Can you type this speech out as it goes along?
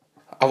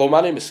Hello,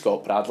 my name is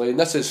Scott Bradley, and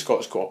this is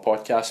Scott's Got a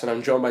Podcast, and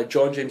I'm joined by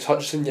John James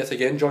Hutchison yet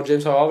again. John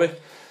James, how are we?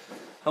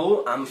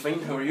 Hello, I'm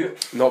fine. How are you?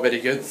 Not very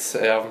good.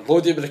 I'm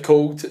loaded with a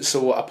cold,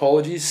 so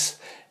apologies,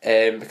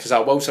 because I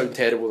will sound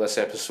terrible this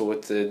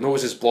episode. The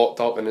nose is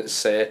blocked up, and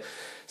it's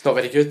not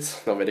very good.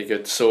 Not very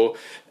good. So,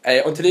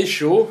 on today's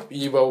show,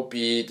 we will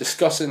be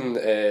discussing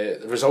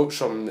the results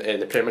from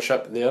the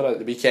Premiership there at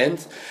the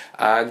weekend,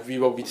 and we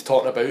will be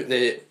talking about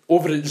the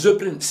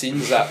over-exuberant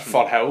scenes at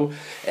Firhill.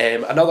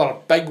 Another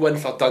big win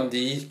for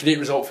Dundee, great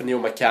result for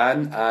Neil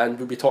McCann, and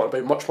we'll be talking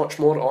about much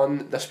more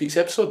on this week's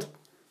episode.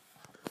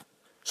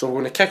 So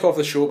we're going to kick off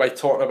the show by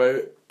talking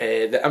about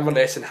the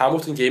Inverness and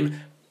Hamilton game.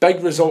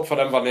 Big result for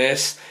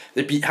Inverness.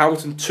 They beat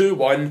Hamilton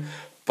 2-1,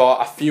 but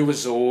I feel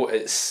as though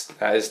it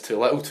is too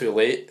little too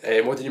late.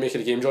 What did you make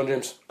of the game, John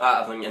James?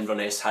 I think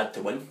Inverness had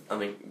to win. I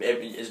mean,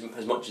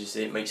 as much as you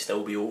say it might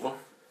still be over,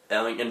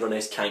 I think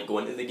Inverness can't go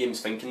into the games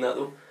thinking that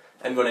though.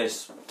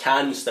 Inverness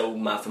can still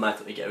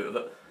mathematically get out of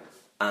it,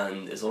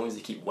 and as long as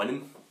they keep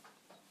winning,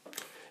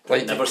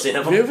 like, never say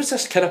never. Where was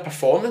this kind of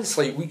performance?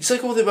 Like weeks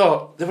ago,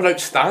 they were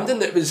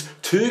outstanding. It was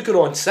 2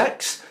 going on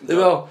 6.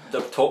 Their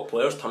top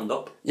players turned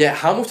up. Yeah,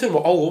 Hamilton were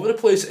all over the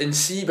place, and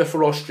see with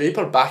Ross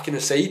Draper back in the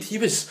side, he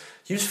was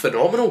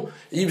phenomenal.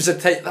 He was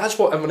that's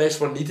what Inverness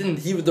were needing.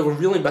 They were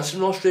really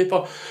missing Ross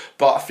Draper,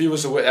 but I feel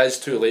as though it is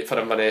too late for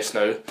Inverness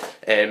now.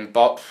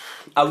 But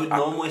I would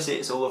normally say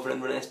it's over for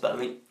Inverness, but I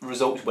mean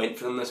results went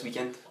for them this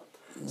weekend.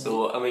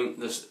 So I mean,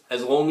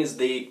 as long as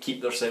they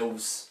keep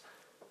themselves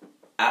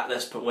at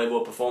this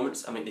level of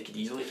performance, I mean they could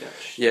easily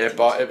catch. Yeah,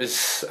 but it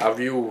was a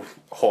real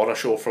horror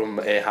show from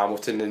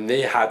Hamilton, and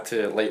they had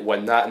to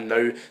win that. And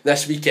now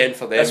this weekend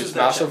for them was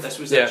massive. This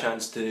was their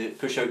chance to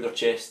push out their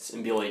chests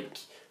and be like,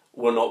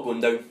 we're not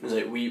going down. It was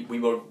like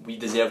we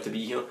deserve to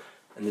be here,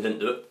 and they didn't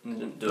do it. They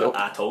didn't do it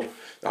at all.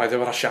 They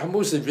were a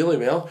shambles. They really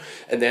were.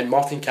 And then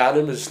Martin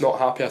Cannon was not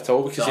happy at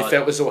all because he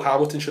felt as though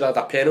Hamilton should have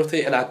had a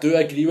penalty, and I do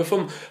agree with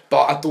him,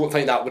 but I don't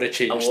think that would have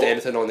changed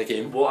anything on the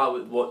game. What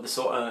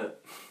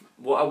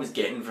I was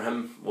getting for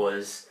him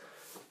was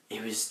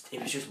he was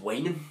just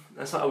whining.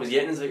 That's what I was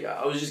getting. It's like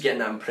I was just getting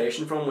that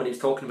impression from him when he was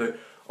talking about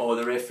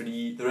the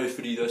referee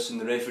this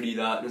and the referee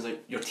that, and it's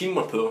like your team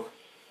were poor.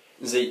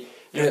 It's like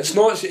it's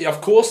not. Of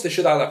course, they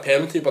should have had a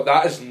penalty, but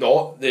that is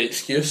not the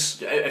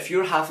excuse. If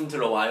you're having to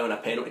rely on a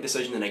penalty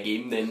decision in a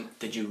game, then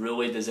did you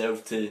really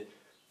deserve to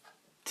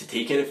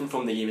take anything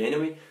from the game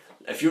anyway?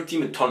 If your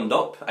team had turned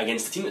up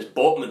against a team that's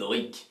bottom of the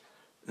league,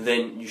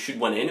 then you should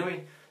win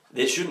anyway.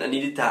 They shouldn't have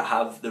needed to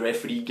have the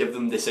referee give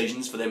them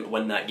decisions for them to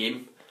win that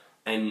game,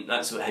 and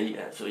that's what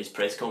his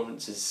press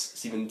conference is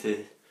seeming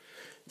to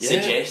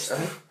suggest.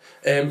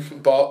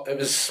 But it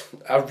was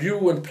a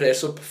real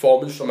impressive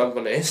performance from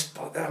Inverness.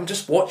 But I'm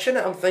just watching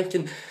it, I'm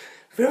thinking,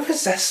 where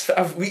was this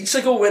weeks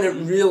ago when it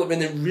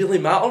really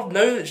mattered?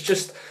 Now it's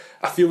just,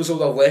 I feel as though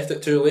they've left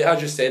it too late.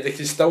 As you said,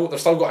 they've still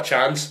got a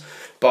chance,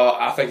 but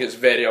I think it's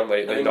very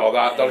unlikely.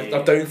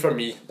 They're down for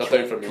me. They're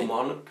down for me.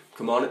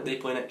 Kilmarnock they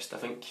play next, I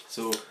think.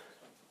 So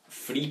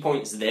 3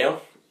 points there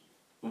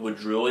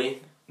would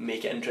really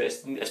make it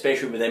interesting,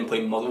 especially with them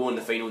playing Motherwell on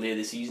the final day of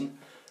the season.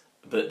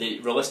 But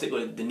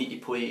realistically, they need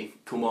to play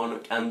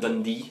Kilmarnock and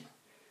Dundee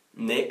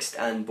next,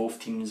 and both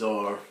teams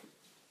are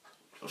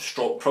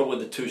strong, probably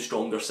the two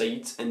stronger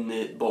sides in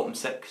the bottom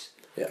 6.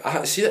 Yeah,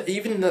 I see that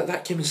even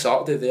that game on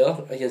Saturday there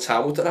against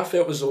Hamilton, I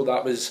felt as though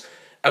that was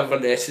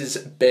Inverness's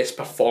best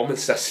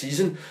performance this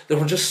season. They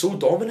were just so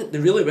dominant, they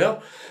really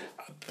were.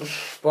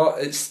 But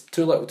it's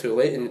too little too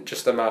late,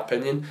 just in my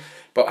opinion.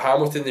 But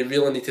Hamilton, they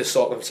really need to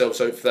sort themselves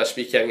out for this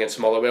weekend against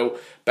Motherwell.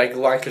 Big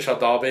Lancashire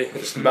derby,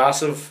 it's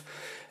massive.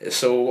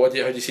 So how do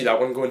you see that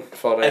one going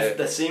for if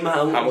the same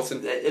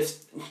Hamilton?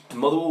 If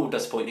Motherwell will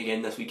disappoint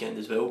again this weekend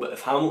as well, but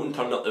if Hamilton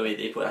turned up the way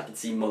they play, I could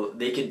see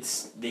they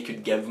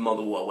could give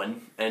Motherwell a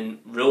win. And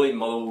really,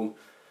 Motherwell,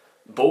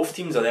 both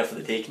teams are there for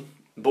the taking.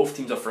 Both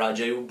teams are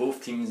fragile.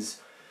 Both teams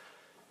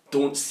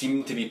don't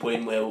seem to be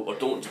playing well, or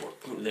don't.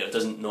 There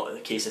doesn't not the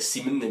case of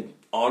seeming they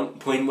aren't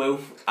playing well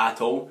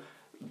at all.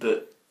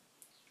 But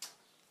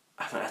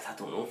I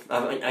don't know.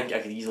 I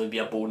could easily be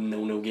a boring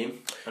 0-0 game.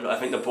 I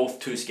think they're both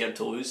too scared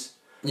to lose.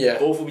 Yeah.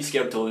 Both will be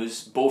scared to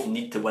lose. Both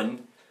need to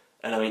win,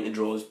 and I think the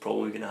draw is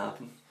probably going to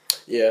happen.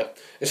 Yeah,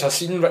 I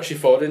seen Richie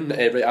Foran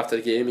right after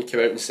the game. He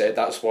came out and said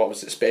that's what I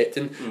was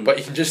expecting, but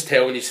you can just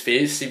tell in his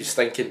face he was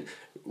thinking,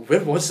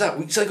 where was that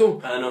weeks ago?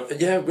 I know.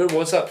 Yeah, where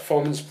was that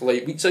performance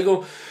weeks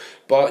ago?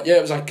 But yeah,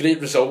 it was a great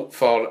result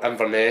for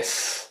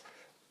Inverness,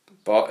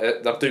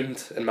 but they're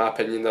doomed in my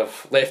opinion.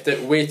 They've left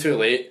it way too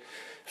late,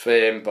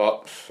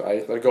 but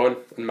they're gone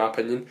in my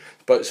opinion.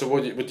 But so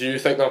what do you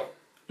think though?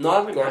 No,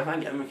 I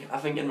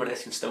think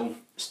Inverness can still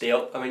stay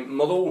up. I mean,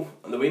 Motherwell,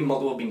 the way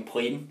Motherwell have been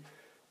playing,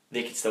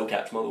 they could still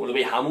catch Motherwell. The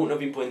way Hamilton have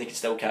been playing, they could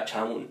still catch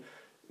Hamilton.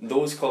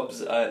 Those clubs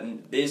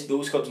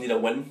need a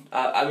win.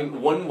 I mean,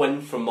 one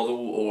win from Motherwell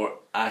or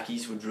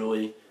Accies would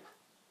really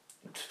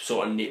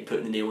sort of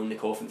put the nail in the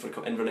coffin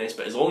for Inverness.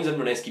 But as long as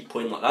Inverness keep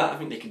playing like that, I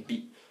think they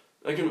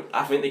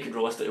could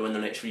realistically win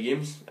their next 3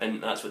 games,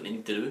 and that's what they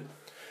need to do.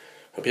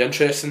 It'll be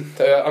interesting.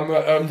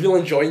 I'm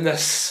really enjoying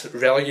this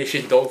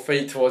relegation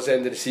dogfight towards the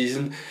end of the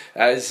season.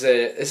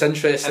 It's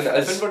interesting.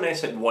 If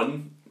Inverness had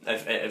won,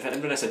 if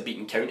Inverness had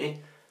beaten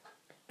County,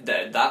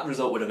 that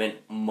result would have meant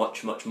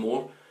much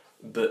more.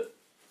 But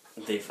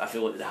I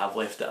feel like they have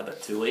left it a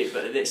bit too late.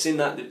 But it's saying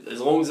that as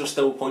long as there's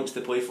still points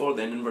to play for,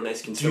 then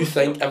Inverness can. Do you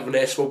think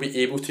Inverness will be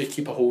able to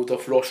keep a hold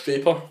of Ross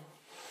Draper?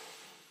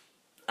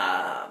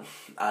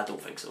 I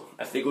don't think so.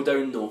 If they go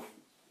down, no.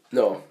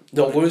 No,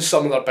 they'll lose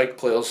some of their big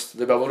players.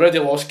 They've already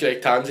lost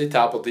Greg Tansey to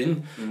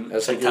Aberdeen.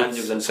 It's a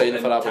good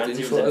signing for Aberdeen.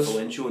 Tansey was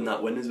influential in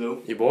that win as well.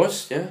 He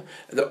was, yeah.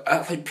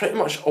 Like pretty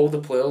much all the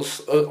players,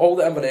 all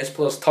the Inverness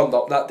players turned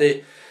up that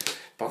day,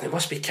 but they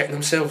must be kicking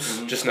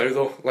themselves just now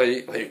though.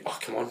 Like, oh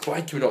come on,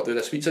 why can we not do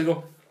this weeks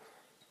ago?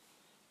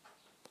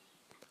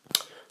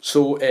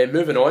 So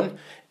moving on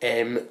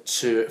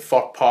to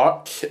Fir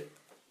Park.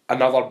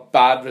 Another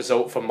bad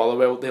result for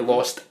Motherwell. They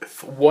lost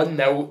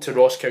 1-0 to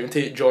Ross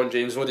County. John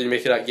James, what did you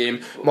make of that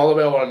game?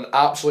 Motherwell are an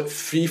absolute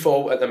free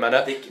fall at the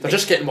minute. They're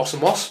just getting worse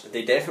and worse.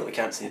 They definitely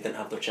can't say they didn't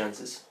have their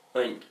chances.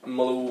 I think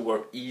Motherwell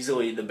were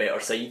easily the better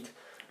side.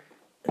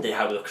 They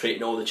were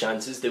creating all the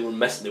chances. They were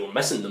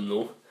missing them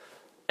though.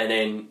 And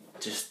then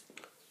just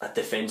a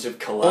defensive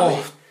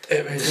calamity. Oh,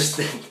 it was just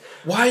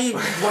why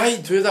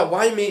do that?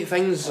 Why make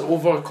things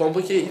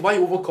overcomplicated? Why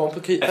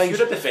overcomplicate things? If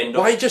you're a defender,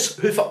 why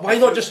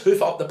not just hoof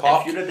it up the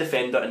park? If you're a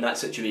defender in that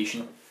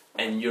situation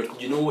and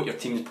you know what your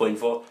team's playing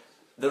for,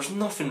 there's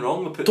nothing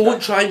wrong with putting.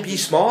 Don't try and be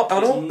smart.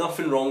 I know. There's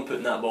nothing wrong with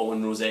putting that ball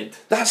in Rose Ed.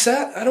 That's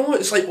it. I know.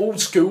 It's like old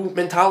school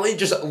mentality.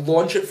 Just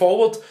launch it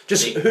forward.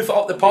 Just hoof it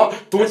up the park.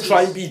 Don't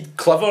try and be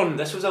clever and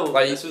be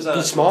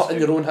smart in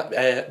your own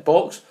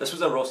box. This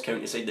was a Ross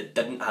County side that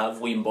didn't have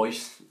Liam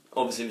Boyce.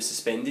 Obviously, was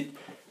suspended.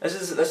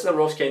 This is a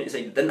Ross County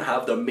side that didn't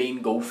have their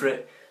main goal for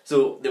it.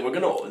 So they were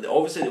gonna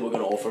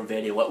offer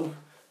very little,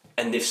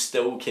 and they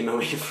still came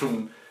away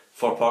from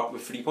Fir Park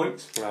with 3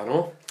 points. I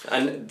know.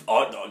 And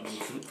I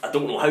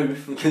don't know how,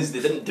 because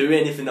they didn't do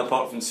anything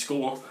apart from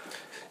score.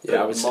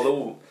 Yeah, I would say,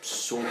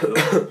 so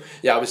cool.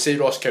 Yeah, I would say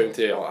Ross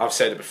County, I've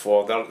said it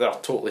before, they're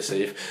totally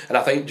safe. And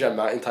I think Jim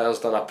McIntyre's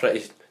done a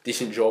pretty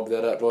decent job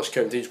there at Ross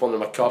County. He's won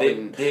them a cup,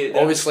 and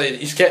obviously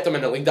he's kept them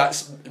in the league.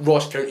 That's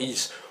Ross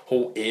County's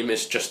whole aim,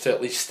 is just to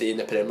at least stay in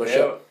the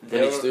Premiership.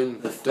 And he's doing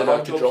a good job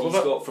of it.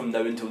 He's got from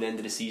now until the end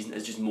of the season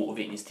is just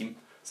motivating his team.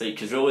 It's like,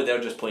 because really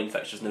they're just playing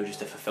fixtures now just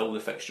to fulfil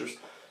the fixtures,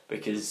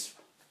 because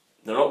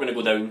they're not going to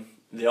go down,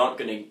 they aren't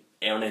going to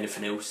earn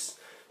anything else.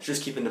 It's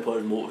just keeping the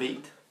players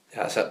motivated.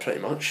 Yeah, that's it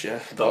pretty much,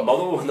 yeah. But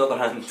Motherwell, on the other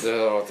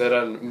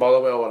hand,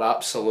 Motherwell are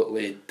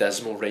absolutely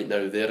dismal right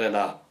now. They're in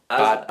a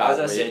bad As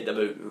I way. said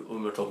about when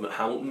we were talking about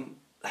Hamilton,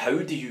 how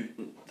you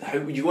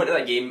go into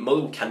that game,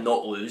 Motherwell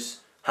cannot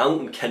lose,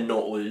 Hamilton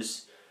cannot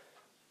lose.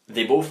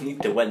 They both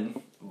need to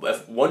win.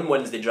 If one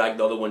wins, they drag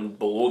the other one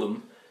below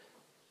them.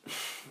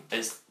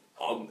 Is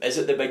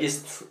it the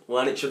biggest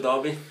Lanarkshire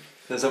derby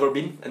there's ever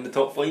been in the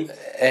top flight?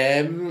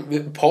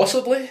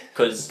 Possibly.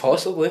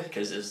 Possibly.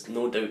 Because there's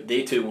no doubt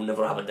they two will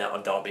never have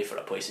a derby for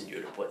a place in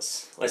Europe.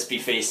 Let's be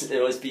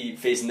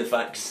facing the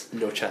facts.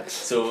 No chance.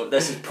 So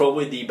this is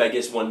probably the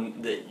biggest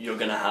one that you're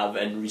gonna have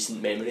in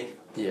recent memory.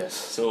 Yes.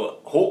 So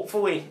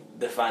hopefully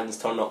the fans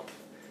turn up.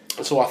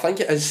 So I think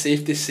it is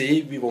safe to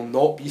say we will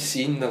not be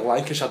seeing the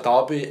Lancashire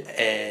derby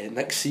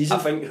next season.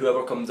 I think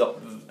whoever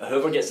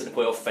gets to the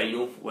playoff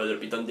final, whether it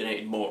be Dundee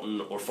United,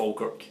 Morton or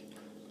Falkirk,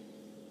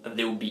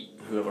 they'll beat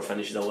whoever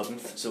finishes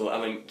 11th. So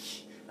I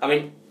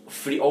think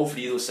all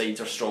three of those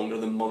sides are stronger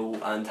than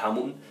Motherwell and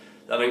Hamilton.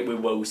 I think we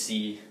will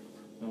see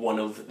one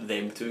of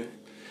them two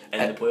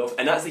in the playoff,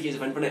 and that's the case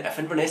of Inverness. If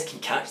Inverness can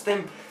catch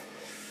them,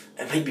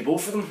 it might be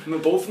both of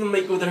them. Both of them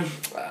might go down.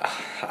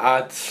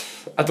 I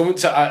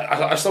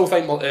still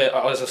think,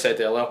 as I said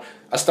earlier,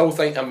 I still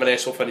think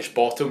Inverness will finish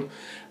bottom,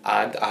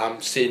 and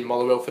I'm saying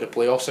Motherwell for the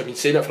playoffs. I've been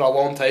saying it for a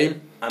long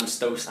time. I'm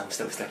still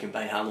sticking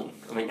by Hamilton.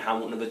 I think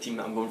Hamilton are the team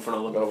that I'm going for.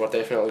 Well, we're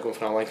definitely going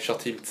for a Lancashire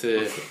team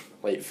to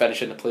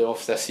finish in the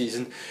playoffs this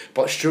season.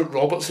 But Stuart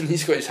Robertson,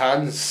 he's got his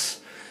hands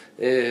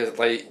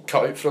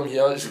cut out from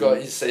here.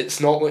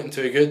 It's not looking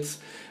too good.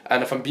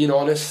 And if I'm being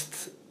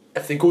honest,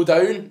 if they go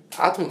down,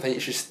 I don't think he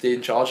should stay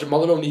in charge.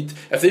 Motherwell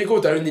if they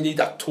go down, they need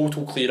a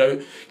total clear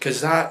out,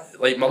 because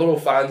Motherwell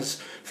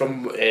fans,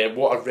 from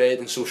what I've read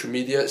in social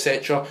media,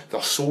 etc.,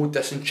 they're so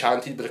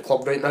disenchanted with the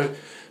club right now.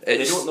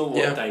 They don't know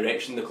what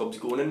direction the club's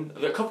going in.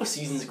 A couple of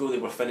seasons ago, they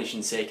were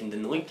finishing second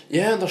in the league.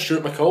 Yeah, under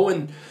Stuart McCall,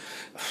 and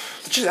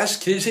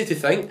that's crazy to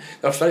think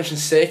they're finishing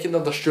second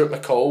under Stuart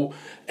McCall,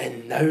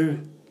 and now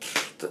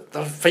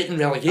they're fighting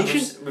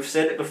relegation. We've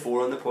said it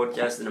before on the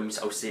podcast, and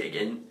I'll say it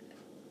again.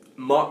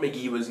 Mark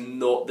McGee was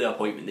not the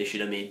appointment they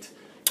should have made.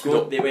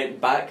 They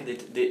went back.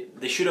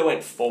 They should have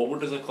went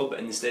forward as a club, but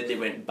instead they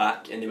went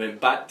back, and they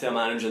went back to a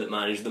manager that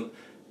managed them.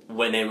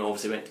 When Emma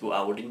obviously went to go to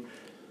Aberdeen,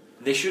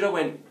 they should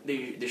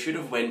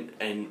have went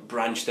and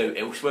branched out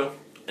elsewhere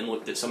and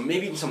looked at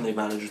maybe even some of the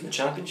managers in the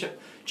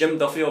Championship. Jim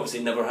Duffy obviously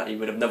he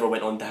would have never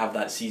went on to have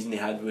that season they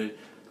had with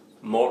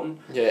Morton.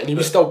 Yeah, and he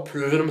was still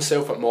proving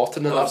himself at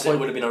Morton at that point. It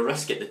would have been a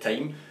risk at the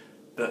time,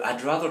 But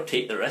I'd rather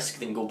take the risk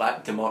than go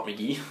back to Mark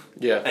McGee.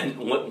 Yeah. And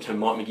look how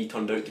Mark McGee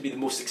turned out to be. The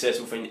most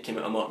successful thing that came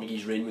out of Mark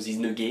McGee's reign was his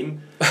new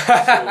game.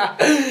 So,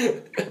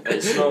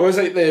 it's not... What was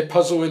like the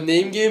puzzle and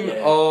name game?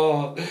 Yeah.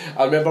 Oh,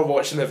 I remember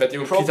watching the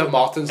video. Peter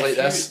Martin's like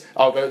this.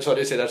 Oh, well, sorry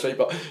to say this right,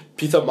 but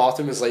Peter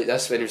Martin was like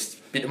this when he was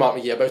speaking to Mark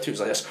McGee about it. He was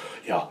like this.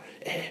 Yeah,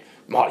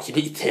 Mark, you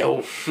need to tell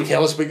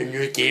us about your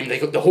new game. They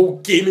got the whole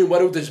gaming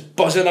world is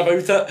buzzing about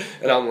it,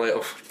 and I'm like,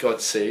 oh, for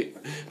God's sake.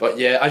 But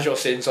yeah, as you're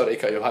saying, sorry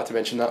to cut you, I had to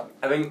mention that.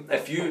 I think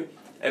if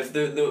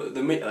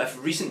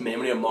recent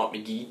memory of Mark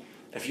McGee,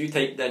 if you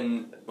typed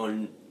in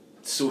on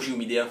social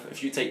media,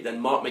 if you typed in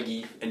Mark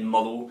McGee in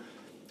Motherwell,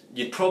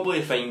 you'd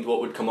probably find what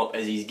would come up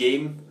as his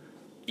game,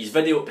 his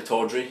video at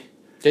Pittodrie,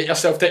 Get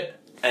yourself to...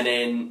 and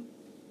then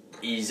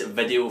his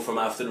video from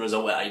after the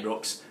result at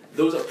Ibrox.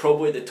 Those are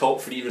probably the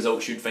top 3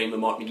 results you'd find with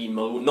Mark McGee in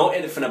Motherwell. Not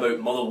anything about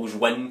Motherwell's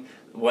win,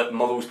 what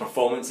Motherwell's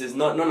performance is,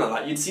 none of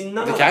that. You'd see none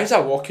of that. The guy's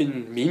a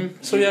walking meme,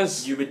 so he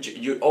is.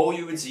 All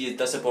you would see is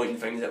disappointing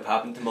things that have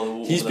happened to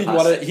Motherwell. He's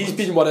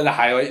been one of the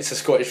highlights of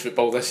Scottish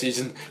football this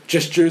season,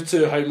 just due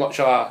to how much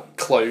of a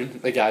clown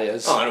the guy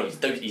is. Oh, I know,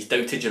 he's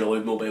doubted your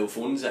allowed mobile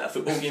phones at a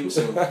football game,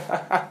 so...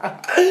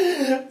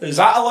 Is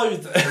that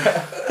allowed?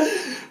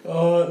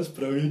 Oh, that's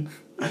brilliant.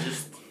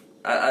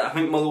 I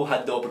think Motherwell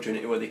had the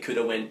opportunity where they could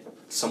have went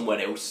somewhere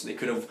else. They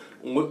could have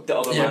looked at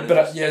other Yeah,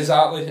 managers. but yeah,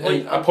 exactly.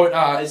 Like, Appoint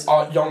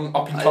a young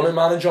up and coming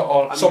manager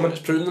or someone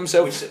that's proven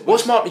themselves.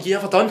 What's Mark McGee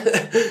ever done?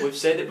 We've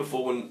said it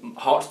before, when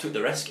Hearts took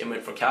the risk and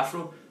went for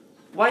Cathro.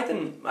 Why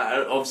didn't...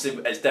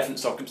 Obviously, it's different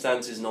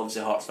circumstances, and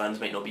obviously Hearts fans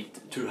might not be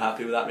too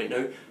happy with that right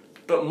now.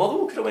 But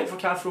Motherwell could have went for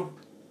Cathro.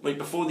 Like,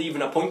 before they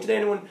even appointed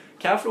anyone.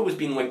 Cathro was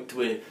being linked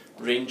with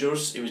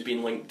Rangers, he was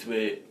being linked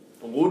with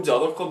loads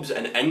of other clubs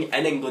in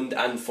England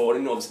and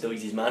foreign, obviously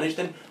he's managed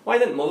in. Why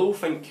didn't Motherwell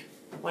think...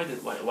 Why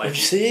would you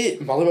say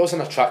Motherwell's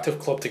an attractive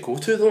club to go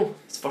to though?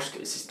 It's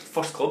his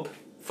first club.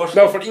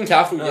 Well, for Ian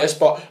Cathro, yes,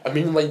 but I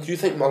mean, like, do you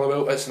think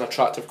Motherwell is an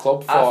attractive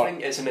club for I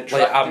think it's an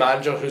attractive, like a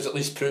manager who's at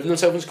least proven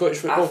himself in Scottish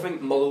football? I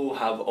think Motherwell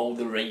have all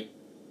the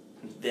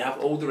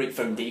right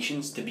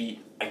foundations to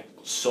be a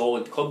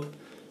solid club.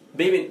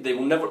 Maybe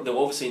they'll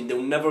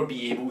never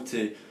be able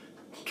to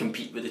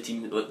compete with the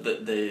team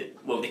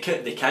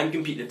they can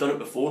compete, they've done it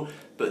before,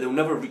 but they'll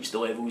never reach the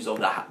levels of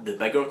the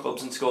bigger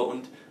clubs in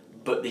Scotland.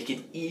 But they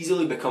could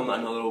easily become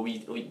another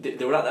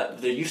they were at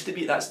that. There used to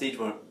be at that stage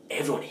where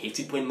everyone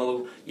hated playing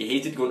Motherwell. You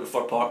hated going to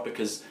Fir Park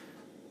because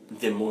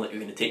they're more like you're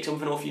going to take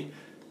something off you.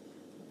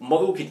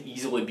 Motherwell could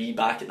easily be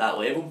back at that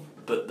level,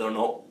 but they're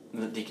not.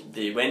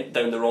 They went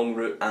down the wrong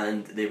route,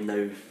 and they've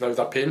now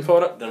they're paying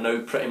for it. They're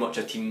now pretty much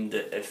a team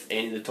that if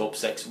any of the top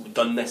 6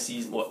 done this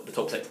season, what the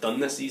top 6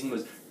 done this season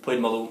was played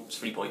Motherwell, it's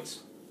 3 points.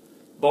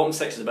 Bottom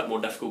 6 is a bit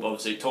more difficult, but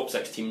obviously top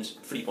 6 teams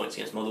 3 points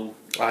against Motherwell.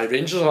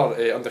 Rangers are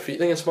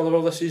undefeated against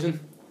Motherwell this season.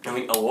 I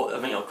think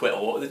quite a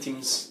lot of the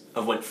teams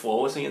have went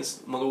flawless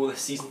against Motherwell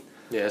this season.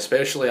 Yeah,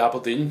 especially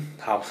Aberdeen.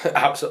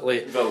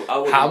 Absolutely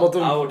hammered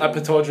them at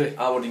Pittodrie.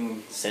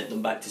 Aberdeen sent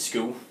them back to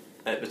school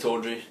at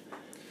Pittodrie.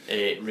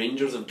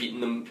 Rangers have beaten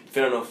them.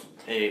 Fair enough.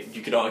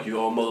 You could argue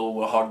Motherwell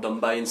were hard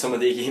done by in some of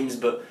their games,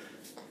 but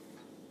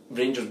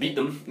Rangers beat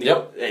them.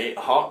 Yep.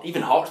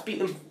 Even Hearts beat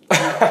them.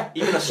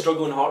 Even a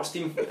struggling Hearts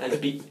team has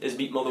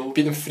beat Motherwell.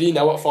 Beat them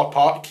 3-0 at Fir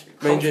Park,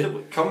 mind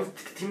you.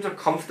 Teams are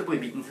comfortably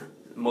beating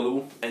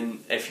Motherwell, and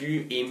if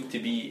you aim to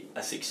be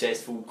a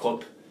successful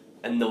club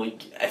in the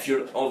league, if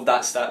you're of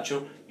that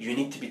stature, you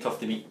need to be tough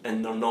to beat,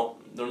 and they're not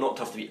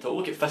tough to beat at all.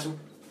 Look at Thistle.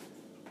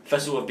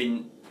 Thistle have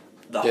been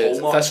the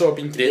hallmark. Thistle have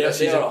been great this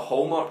season. They are a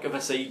hallmark of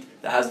a side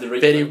that has the right...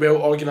 Very well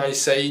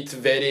organised side,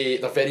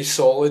 they're very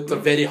solid, they're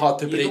very hard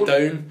to break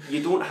down.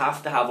 You don't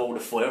have to have all the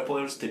flair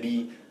players to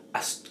be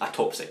a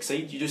top 6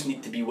 side, you just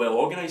need to be well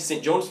organised.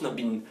 St Johnstone have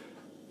been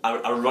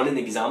a running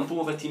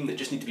example of a team that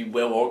just need to be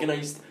well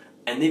organised,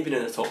 and they've been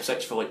in the top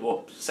 6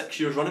 for 6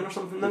 years running or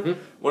something now.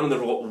 One of the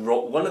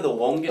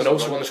longest, and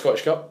also won the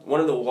Scottish Cup.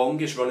 One of the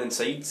longest running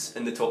sides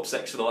in the top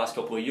 6 for the last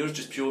couple of years,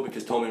 just purely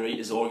because Tommy Wright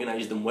has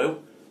organised them well.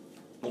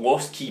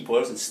 Lost key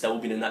players and still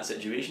been in that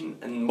situation,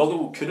 and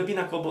Motherwell could have been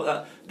a club like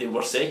that. They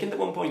were second at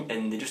one point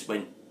and they just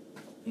went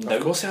down.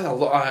 Of course, they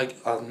had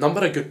a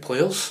number of good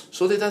players,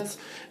 so they did.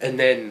 And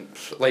then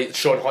like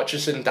Sean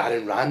Hutchison,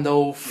 Darren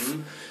Randolph,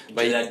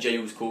 like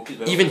Giles Coke as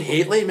well. Even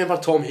Haitley, remember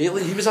Tom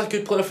Haitley? He was a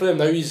good player for them.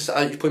 Now he's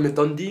playing with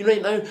Dundee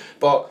right now,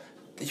 but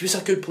he was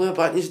a good player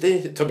back in his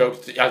day.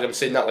 I'm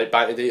saying that like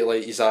back in the day,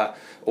 like he's a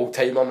old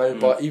timer now,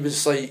 but he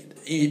was like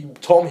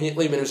Tom Haitley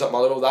when he was at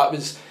Motherwell. That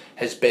was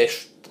his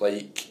best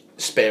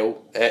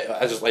spell,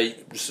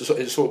 so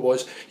it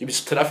was. He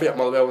was terrific at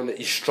Motherwell, and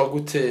he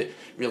struggled to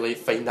really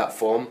find that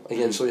form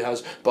again. So he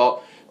has,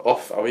 but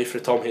away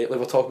from Tom Haitley,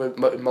 we're talking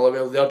about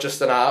Motherwell. They're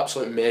just in an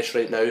absolute mess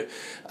right now,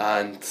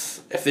 and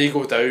if they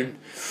go down,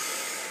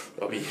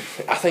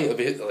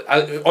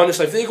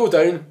 honestly, if they go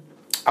down,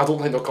 I don't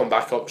think they'll come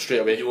back up straight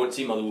away. You won't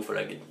see Motherwell for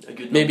a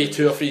good maybe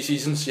 2 or 3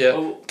 seasons,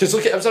 yeah. Because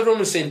look at, as everyone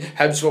was saying,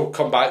 Hibs will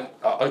come back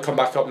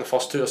up in the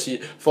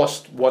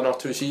first 1 or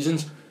 2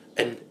 seasons.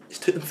 And it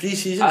took them 3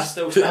 seasons. I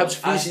still took stand, Hibs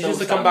 3 I seasons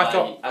still to come stand back by,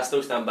 up. I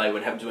still stand by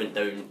when Hibs went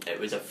down. It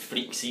was a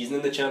freak season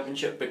in the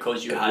Championship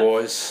because you It had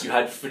was. you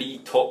had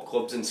 3 top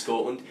clubs in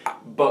Scotland.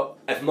 But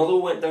if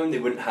Motherwell went down, they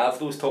wouldn't have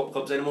those top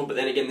clubs anymore. But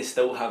then again, they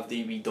still have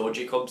the wee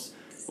dodgy clubs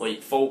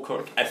like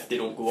Falkirk if they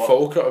don't go up.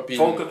 Falkirk have been.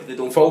 Falkirk if they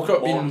don't Falkirk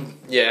go up. been.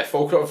 Yeah,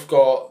 Falkirk have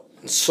got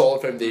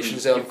solid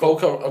foundations there. And You've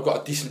got- Falkirk have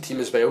got a decent team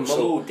as well. So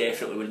Motherwell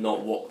definitely would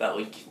not walk that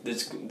league.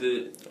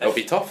 it'll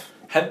be tough.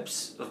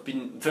 Hibs have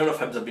been fair enough.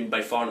 Hibs have been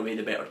by far and away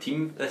the better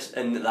team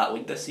in that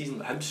league this season,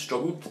 but Hibs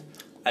struggled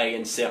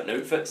against certain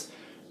outfits,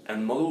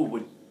 and Motherwell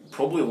would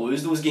probably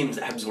lose those games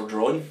that Hibs were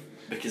drawing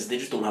because they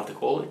just don't have the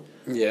quality.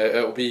 Yeah,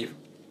 it'll be.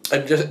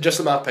 And just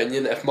in my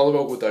opinion, if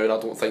Motherwell go down, I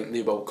don't think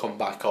they will come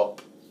back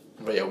up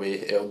right away.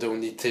 They'll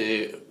need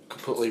to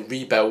completely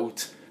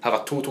rebuild, have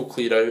a total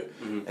clear out,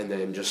 and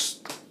then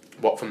just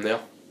work from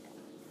there.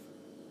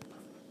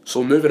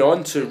 So moving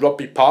on to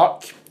Rugby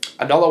Park,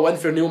 another win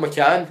for Neil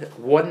McCann,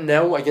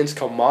 1-0 against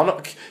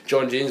Kilmarnock.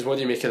 John James, what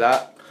do you make of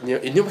that? Neil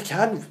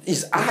McCann,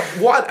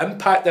 what an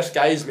impact this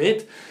guy's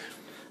made.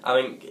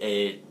 I think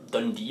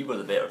Dundee were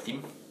the better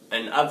team,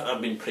 and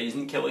I've been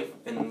praising Kelly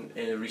in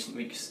recent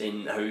weeks,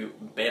 saying how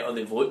better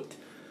they've looked,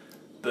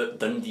 but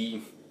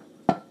Dundee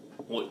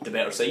looked the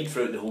better side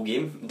throughout the whole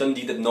game.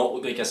 Dundee did not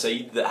look like a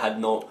side that had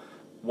not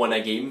won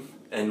a game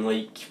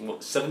in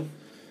 7.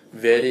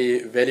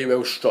 Very, very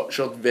well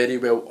structured, very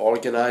well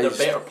organised.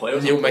 They're better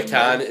players. Neil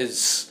McCann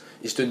is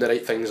doing the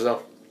right things there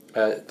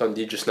at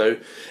Dundee just now.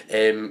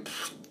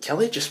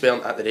 Kelly just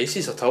weren't at the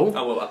races at all.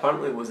 Oh, well,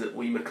 apparently was it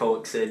Lee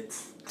McCulloch said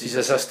His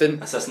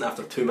assistant.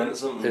 after 2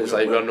 minutes or something. It was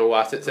like we're no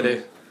at it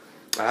today.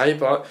 Aye,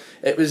 but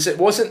it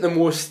wasn't the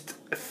most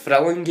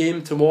thrilling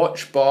game to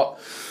watch, but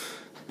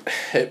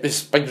it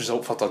was a big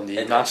result for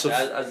Dundee. Massive.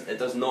 It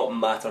does not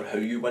matter how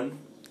you win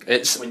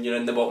It's when you're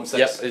in the bottom 6.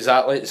 Yep,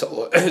 exactly. It's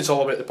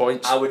all about the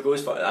points. I would go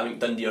as far. I mean,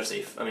 Dundee are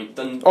safe. I mean,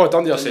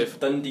 Dundee are safe.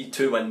 Dundee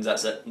 2 wins.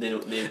 That's it.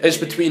 It's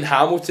between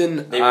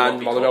Hamilton they will not and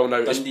be Motherwell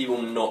caught. now. Dundee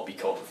will not be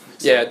caught.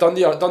 So, Yeah,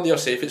 Dundee are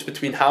safe. It's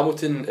between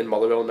Hamilton and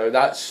Motherwell now.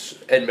 That's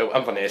in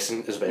Inverness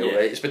as well, Yeah.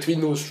 right? It's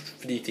between those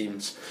 3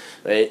 teams,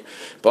 right?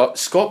 But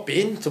Scott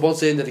Bain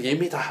towards the end of the game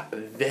made a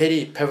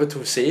very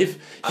pivotal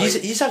save.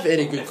 He's a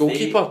very good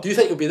goalkeeper. Do you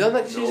think he'll be there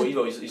next season?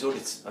 No, he's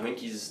already. I think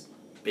he's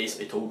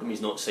basically told him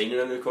he's not signing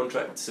a new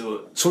contract.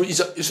 So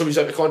he's out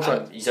of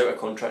contract. he's out of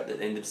contract at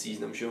the end of the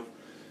season, I'm sure.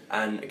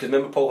 And because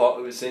remember Paul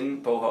Hartley was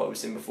saying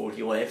before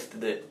he left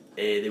that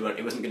he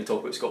wasn't going to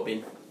talk about Scott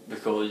Bain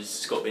because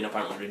Scott Bain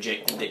apparently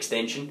rejected the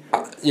extension.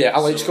 Yeah, I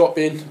like Scott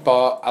Bain,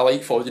 but I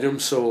like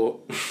Foderingham, so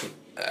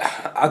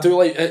I do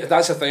like.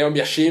 That's the thing. I'd be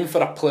ashamed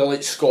for a player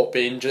like Scott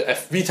Bain.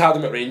 If we'd had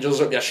him at Rangers,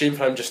 it'd be a shame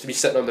for him just to be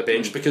sitting on the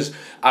bench because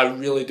I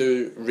really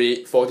do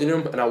rate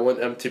Foderingham and I want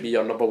him to be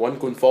our number 1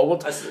 going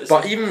forward.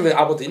 But even with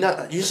Aberdeen,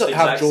 you sort of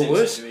have Joe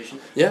Lewis. Situation.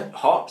 Yeah.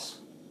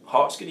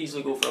 Hearts could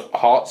easily go for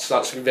Hearts,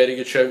 that's a very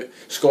good shout.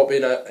 Scott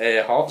Bain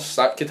at Hearts,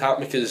 that could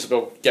happen because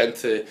we'll get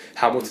into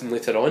Hamilton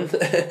later on.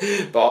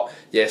 But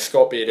yeah,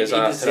 Scott Bain is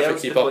a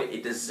terrific keeper. He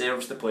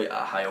deserves to play at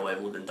a higher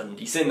level than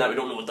Dundee. Saying that, we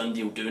don't know what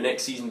Dundee will do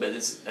next season, but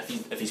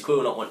if he's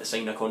clearly not wanting to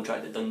sign a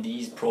contract at Dundee,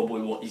 he's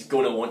probably he's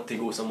going to want to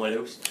go somewhere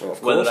else. Well,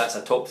 of whether course. that's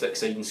a top 6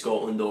 side in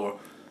Scotland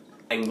or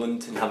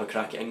England and have a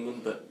crack at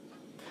England, but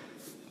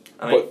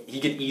he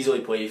could easily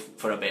play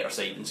for a better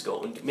side in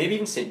Scotland. Maybe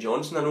even St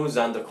Johnstone. I know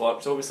Xander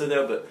Clark's obviously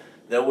there, but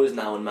there was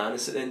Alan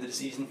Manus at the end of the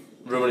season.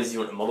 Rumour is he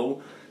went to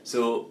Motherwell.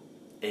 So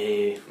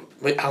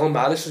Wait, Alan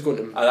Manus is going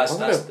to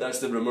that's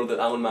the rumour that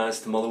Alan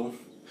Manus to Motherwell.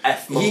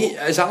 If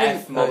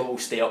Motherwell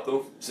stay up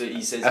though, so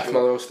he says if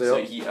Motherwell stay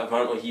up.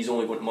 Apparently he's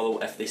only going to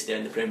Motherwell if they stay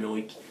in the Premier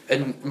League.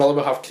 And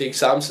Motherwell have Craig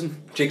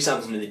Sampson. Craig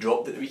Sampson they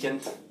dropped at the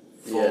weekend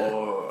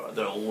for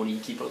their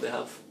loanee keeper they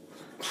have.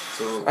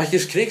 So I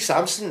guess Craig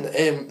Sampson,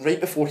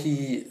 right before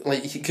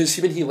because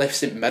see when he left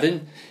St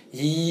Mirren,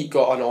 he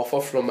got an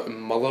offer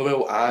from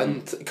Motherwell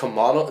and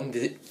Kilmarnock,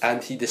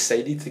 and he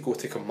decided to go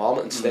to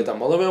Kilmarnock instead of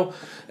Motherwell,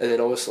 and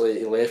then obviously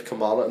he left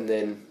Kilmarnock and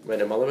then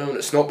went to Motherwell. And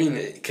it's not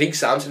been Craig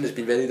Sampson has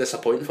been very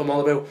disappointing for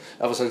Motherwell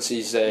ever since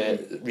he's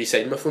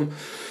re-signed with them,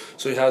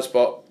 so he has.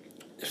 But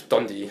it's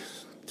Dundee.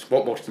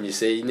 What more can you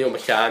say? Neil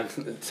McCann,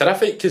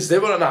 terrific, because they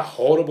were in a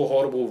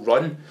horrible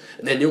run,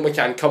 and then Neil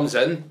McCann comes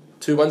in.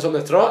 2 wins on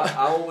the trot.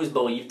 I always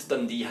believed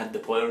Dundee had the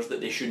players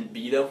that they shouldn't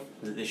be there.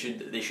 That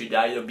they should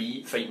either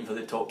be fighting for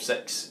the top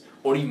 6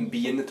 or even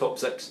be in the top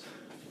 6.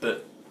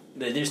 But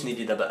they just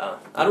needed a bit of.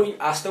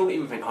 I still don't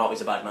even think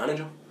Hartley's a bad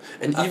manager.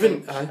 And I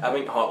think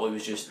Hartley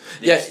was just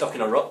stuck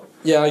in a rut.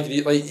 Yeah, I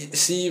agree. Like,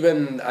 see,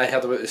 when I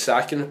heard about the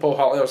sacking of Paul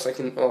Hartley, I was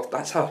thinking, oh,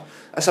 that's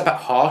a bit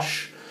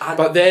harsh.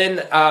 But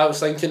then I was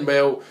thinking,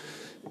 well,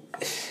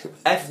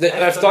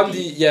 if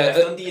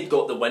Dundee had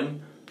got the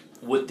win,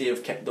 would they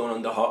have kicked on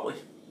under Hartley?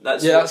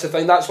 That's the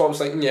thing. That's what I was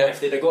thinking. Yeah. If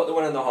they'd have got the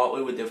win under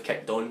Hartley, would they have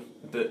kicked on?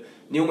 But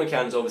Neil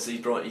McCann's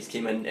obviously he's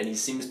came in and he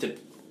seems to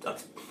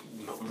have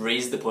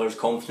raised the players'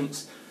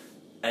 confidence,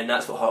 and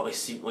that's what Hartley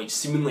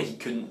seemingly he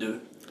couldn't do.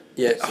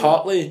 Yeah, so,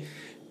 Hartley,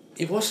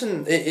 he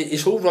wasn't.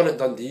 His whole run at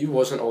Dundee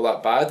wasn't all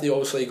that bad. He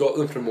obviously got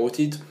them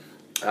promoted,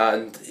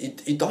 and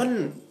he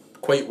done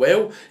quite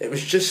well. It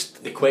was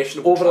just the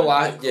questionable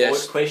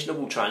yes,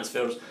 questionable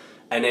transfers,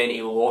 and then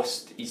he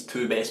lost his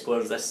two best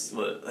players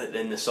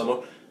in the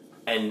summer,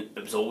 and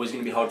it was always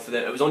going to be hard for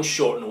them. It was on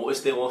short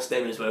notice they lost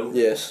them as well.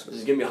 Yes, it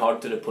was going to be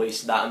hard to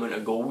replace that amount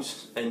of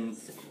goals, and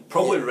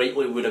probably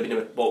rightly would have been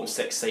a bottom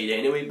six side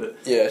anyway. But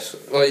yes,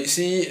 like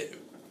see,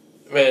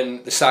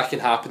 when the sacking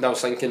happened, I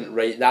was thinking,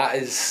 right, that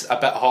is a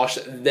bit harsh.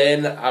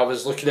 Then I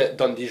was looking at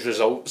Dundee's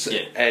results,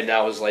 and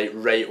I was like,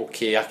 right,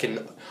 okay, I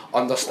can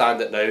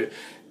understand it now.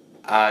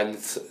 And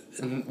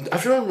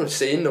everyone was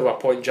saying they were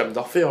appointing Jim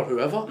Duffy or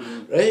whoever,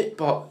 right?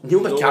 But Neil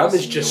McCann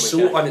is just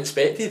so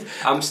unexpected.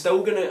 I'm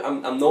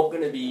not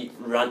gonna be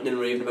ranting and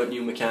raving about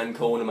Neil McCann,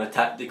 calling him a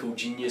tactical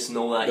genius and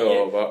all that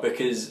yet,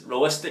 because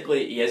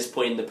realistically he is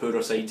playing the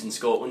poorer sides in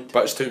Scotland.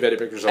 But it's two very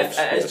big results.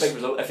 It is big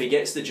result. If he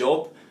gets the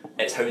job,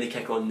 it's how they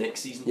kick on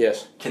next season.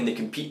 Yes. Can they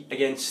compete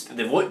against?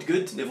 They've looked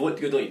good. They've looked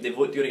good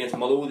against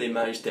Motherwell. They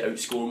managed to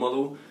outscore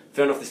Motherwell.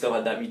 Fair enough, they still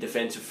had that wee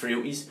defensive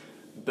frailties,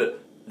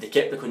 but they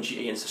kept the clean sheet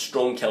against a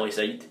strong Kelly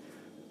side.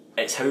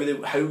 It's how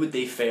would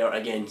they fare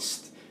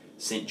against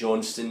St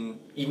Johnstone,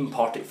 even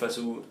Partick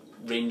Thistle,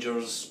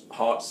 Rangers,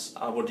 Hearts,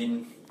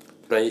 Aberdeen.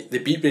 Right, they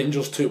beat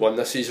Rangers 2-1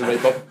 this season,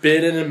 right? But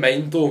bearing in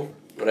mind though,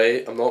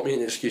 right, I'm not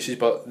making excuses,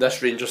 but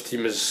this Rangers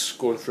team is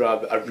going through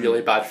a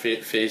really bad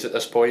phase at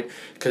this point,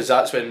 because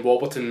that's when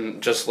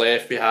Warburton just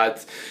left. We had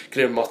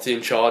Graham Murty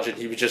in charge and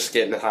he was just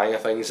getting the hang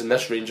of things, and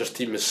this Rangers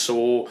team is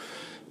so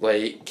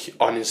like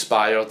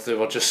uninspired. They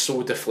were just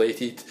so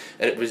deflated,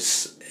 and it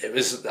was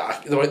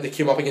they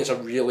came up against a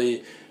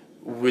really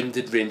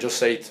wounded Rangers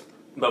side.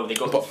 Well, they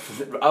got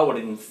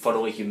Aberdeen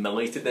thoroughly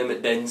humiliated them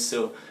at Dens,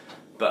 so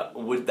but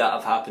would that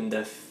have happened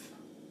if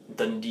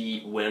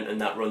Dundee weren't in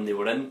that run they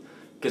were in?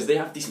 Because they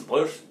have decent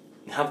players.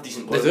 They have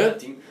decent players in that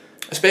team.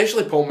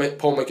 Especially Paul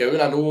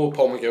McGowan. I know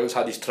Paul McGowan's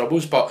had his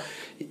troubles, but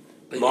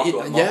Marco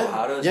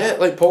O'Hara,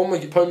 like Paul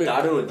McGowan.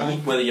 Darren O'Dea,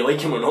 whether you like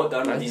him or not,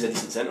 Darren O'Dea's a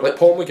decent centre. Like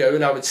Paul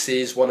McGowan, I would say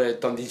is one of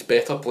Dundee's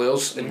better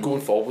players, and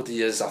going forward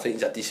he is. I think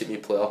he's a decent wee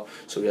player,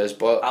 so he is.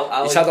 But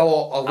he's had a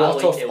lot of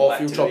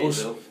off-field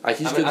troubles.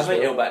 He's good as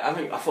well.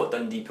 I thought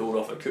Dundee pulled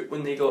off a coup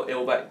when they got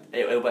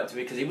Elback to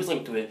because he was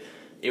linked to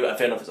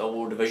fair enough, it's a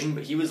lower division,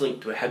 but he was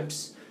linked to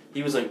Hibs,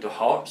 he was linked to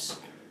Hearts,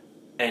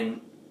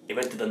 and he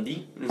went to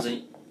Dundee, and it was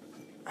like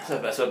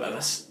that's a bit of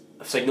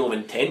a signal of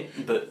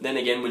intent. But then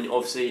again, when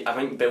obviously I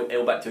think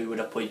Elback would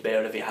have played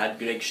better if he had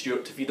Greg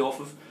Stewart to feed off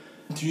of.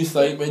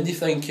 When do you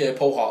think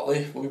Paul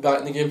Hartley will be back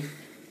in the game?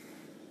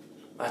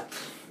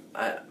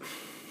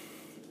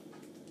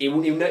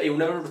 He'll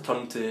never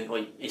return to,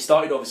 like, he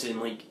started obviously in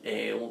like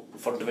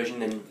third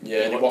division and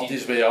he worked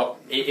his way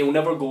up. He'll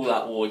never go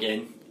that low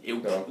again.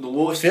 The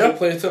lowest fair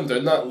play to him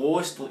doing that. The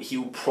lowest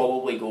he'll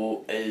probably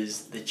go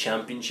is the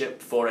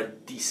Championship for a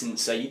decent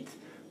side.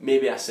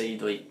 Maybe a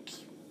side like,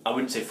 I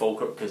wouldn't say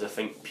Falkirk because I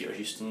think Peter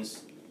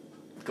Houston's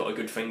got a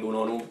good thing going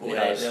on over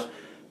there.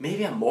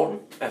 Maybe a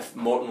Morton, if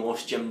Morton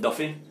lost Jim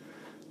Duffy,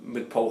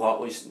 with Paul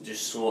Hartley's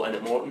just slot in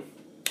at Morton.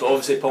 But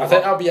obviously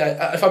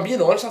if I'm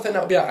being honest, I think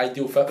that would be an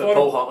ideal fit for him.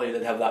 Paul Hartley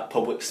did have that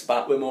public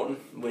spat with Morton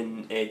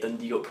when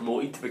Dundee got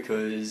promoted,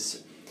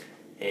 because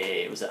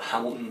was it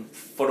Hamilton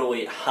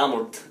thoroughly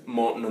hammered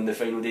Morton on the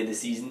final day of the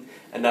season,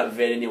 and that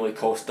very nearly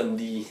cost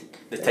Dundee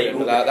the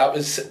title. That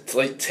was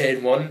like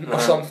 10-1 or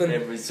something.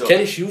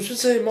 Kenny Shields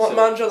was the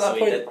manager at that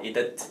point.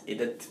 He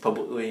did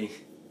publicly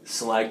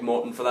slag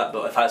Morton for that,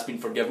 but if that's been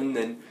forgiven,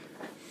 then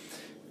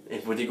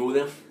would he go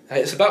there?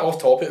 It's a bit off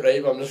topic,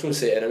 right? But I'm just going to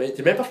say it anyway. Do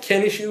you remember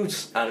Kenny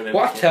Shields? I remember.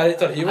 What a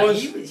character he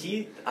was.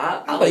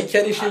 I like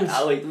Kenny Shields.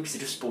 I liked him because he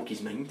just spoke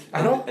his mind.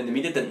 I know. And the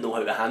media didn't know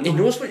how to handle him.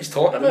 He knows what he's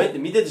talking about. The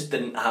media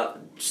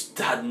just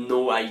had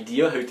no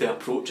idea how to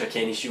approach a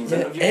Kenny Shields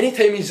interview.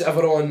 Anytime he's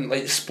ever on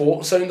like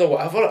Sports Sound or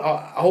whatever,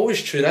 I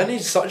always tune in.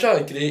 He's such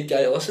a great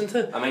guy to listen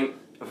to. I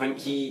think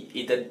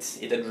he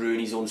did ruin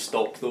his own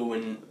stock though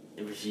when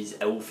it was his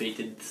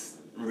ill-fated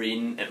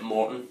reign at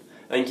Morton.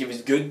 I think he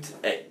was good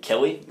at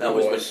Kelly.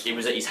 He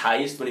was at his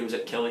highest when he was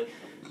at Kelly,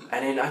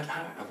 and then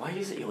why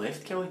is it he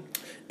left Kelly?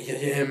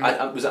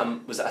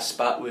 Was it a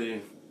spat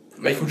with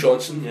Michael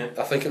Johnson? Yeah,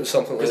 I think it was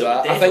something like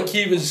that.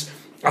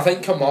 I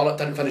think Kilmarnock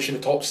didn't finish in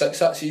the top 6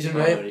 that season,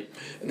 right?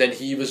 And then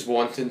he was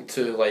wanting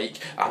to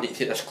I need to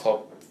take this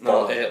club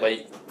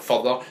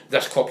further.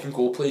 This club can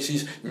go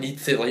places. Need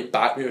to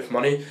back me with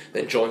money.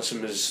 Then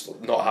Johnson was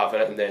not having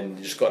it, and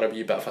then just got in a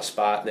wee bit of a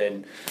spat. And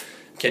then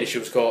Kenny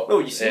Shields got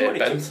you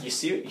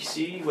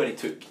see where he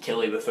took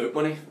Kelly without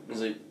money. It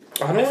was like,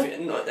 I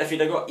know. If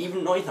he'd have got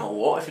not even a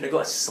lot, if he'd have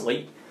got a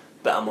slight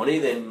bit of money,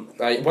 then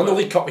won the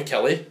League Cup with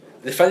Kelly.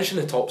 They finished in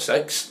the top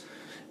 6.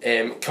 He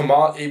went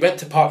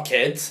to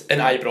Parkhead in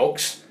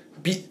Ibrox,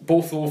 beat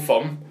both Old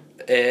Firm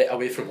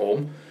away from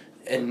home,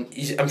 and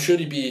I'm sure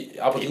he beat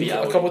Aberdeen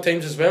a couple of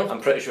times as well.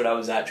 I'm pretty sure I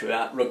was actually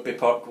at Rugby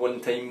Park one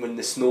time when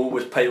the snow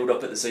was piled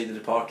up at the side of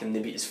the park and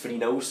they beat us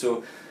 3-0.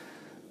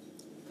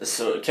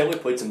 So Kelly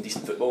played some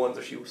decent football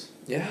under Shields.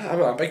 Yeah,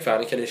 I'm a big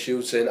fan of Kenny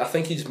Shields, and I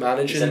think he's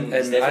managing in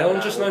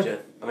Ireland just now. Yeah.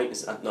 I think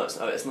it's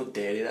not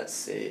Derry.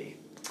 That's is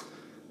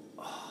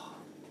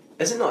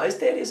it not? It's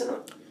Derry, isn't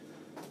it?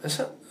 Is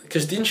it?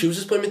 Because Dean Shields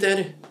is playing with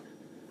Derry.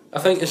 I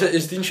think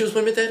is Dean Shields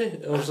maybe Derry,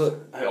 or was it?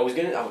 I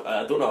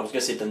don't know. I was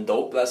gonna say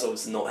Dundalk, but that's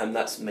obviously not him.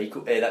 That's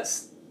Michael.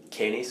 That's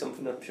Kenny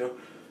something. I'm sure.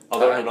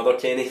 Another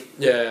Kenny.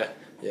 Yeah.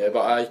 Yeah,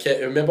 but I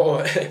can't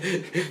remember.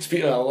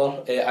 Speaking of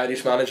other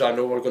Irish manager, I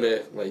know we're going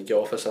to like get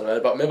off this in a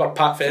minute, but remember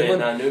Pat Fenlon?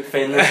 Yeah, I knew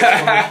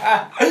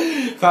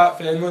Fenlon. Pat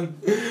Fenlon.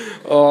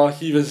 Oh,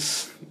 he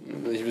was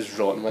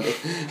rotten, wasn't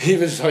he? He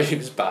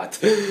was bad.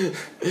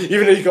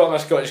 Even though he got in a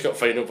Scottish Cup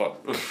final,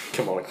 but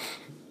come on.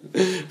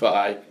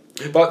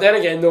 But then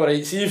again, though,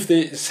 right? See if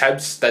the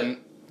Hibs didn't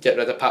get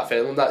rid of Pat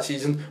Fenlon that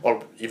season,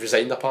 or he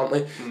resigned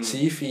apparently.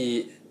 See if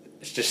he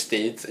just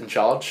stayed in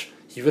charge.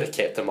 He would have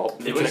kept him up.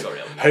 They would have got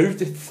rid of him. How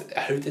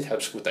did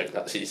Hibs go down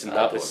that season?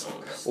 That was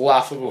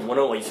laughable. One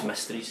of life's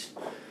mysteries.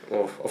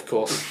 Oh, of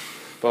course.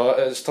 But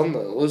it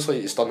looks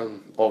like it's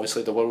done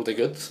obviously the world of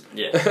good.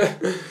 Yeah.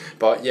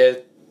 But yeah,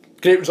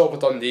 great result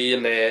with Dundee,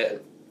 and they're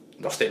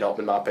staying up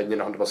in my opinion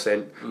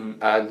 100%.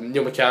 And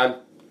Neil McCann,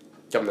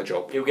 give him the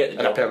job. He'll get the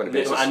on job. A permanent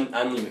basis.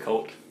 And Lee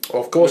McCulloch.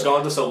 Of course.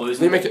 Regardless of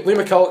losing. Lee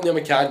McCulloch, Neil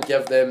McCann,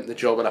 give them the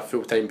job on a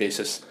full-time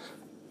basis.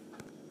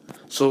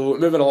 So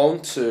moving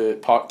along to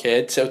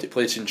Parkhead, Celtic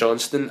played St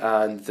Johnstone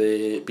and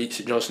they beat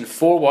St Johnstone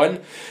 4-1.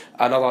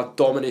 Another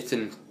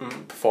dominating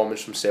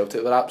performance from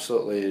Celtic. They're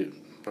absolutely,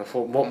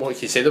 what more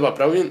can you say? They were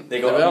brilliant. They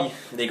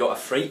got a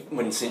fright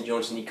when St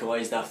Johnstone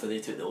equalised after they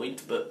took the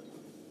lead, but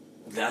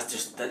that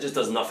just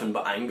does nothing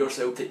but anger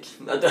Celtic.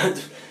 I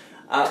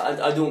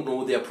don't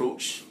know the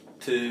approach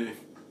to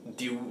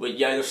deal with.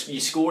 Yeah, you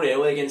score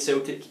early against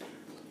Celtic,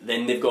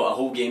 then they've got a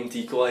whole game to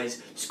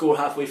equalise. Score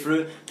halfway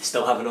through, they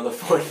still have another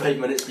 45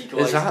 minutes to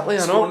equalise. Exactly, I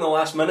know. Score in the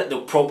last minute,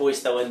 they'll probably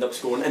still end up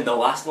scoring in the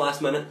last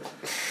minute.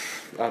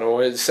 I know,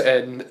 it's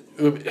the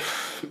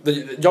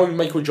young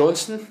Michael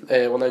Johnson,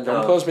 one of the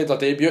young players, made their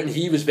debut, and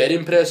he was very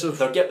impressive.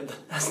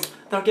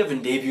 They're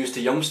giving debuts to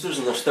youngsters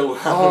and they're still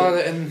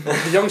and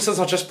the youngsters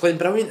are just playing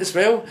brilliant as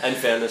well. In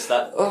fairness,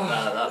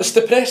 it's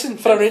depressing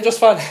for a Rangers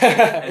fan.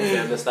 In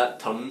fairness, that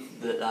turn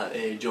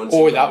that Johnson.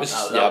 Oh, that was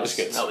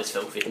good. That was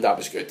filthy. That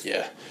was good,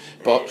 yeah.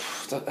 But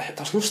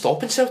there's no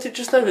stopping Celtic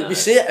just now. We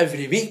say it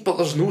every week, but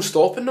there's no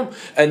stopping them,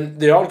 and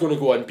they are going to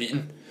go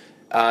unbeaten.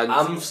 And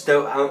I'm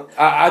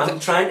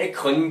trying to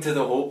cling to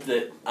the hope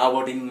that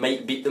Aberdeen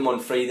might beat them on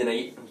Friday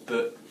night,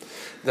 but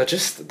they're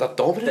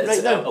dominant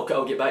right now.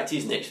 I'll get back to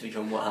you next week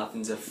on what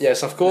happens if.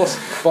 Yes, of course.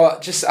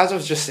 But just as I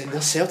was just saying,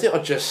 the Celtic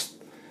are just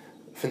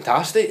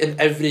fantastic in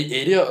every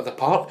area of the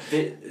park.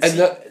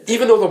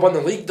 Even though they won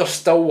the league, they're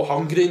still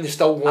hungry and they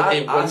still want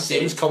to win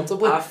games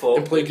comfortably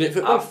and play great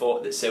football. I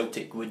thought that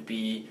Celtic would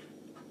be,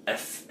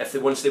 if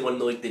once they won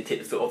the league, they'd take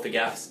the foot off the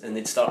gas and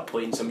they'd start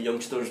playing some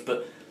youngsters,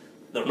 but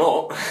they're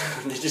not.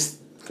 They just.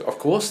 Of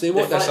course, they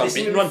want this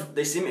unbeaten run.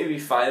 They seem to be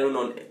firing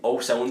on all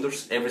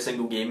cylinders every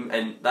single game,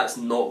 and that's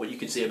not what you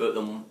could say about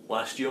them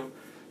last year.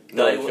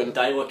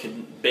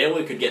 Dyla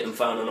barely could get them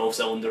firing on all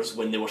cylinders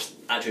when they were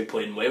actually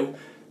playing well.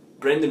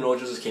 Brendan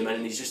Rodgers has came in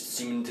and he's just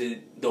seeming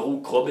to. The whole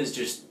club is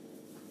just.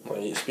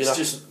 It's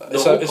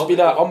been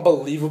an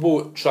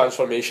unbelievable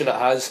transformation it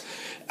has.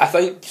 I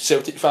think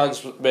Celtic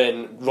fans,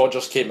 when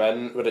Rodgers came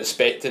in, were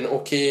expecting,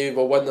 okay,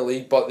 we'll win the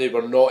league, but they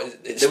were not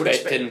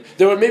expecting.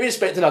 They were maybe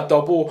expecting a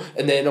double,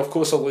 and then of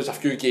course they'll lose a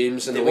few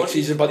games in the league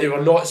season, but they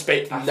were not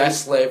expecting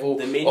this level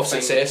of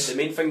success. The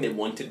main thing they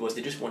wanted was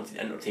they just wanted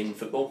entertaining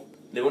football.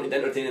 They wanted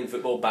entertaining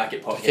football back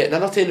at Parkhead. Getting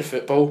entertaining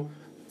football.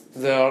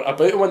 They're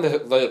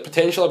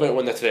potentially about to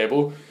win the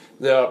treble.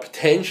 They're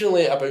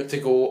potentially about to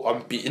go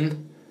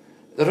unbeaten.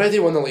 They already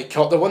won the League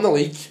Cup. They won the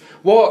league.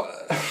 What?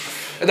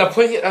 And they're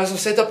playing, as I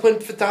said, they're playing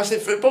fantastic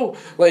football.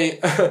 Like,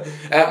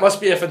 it must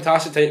be a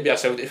fantastic time to be a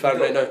Celtic fan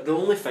right now. The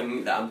only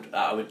thing that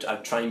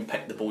I'd try and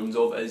pick the bones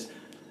of is,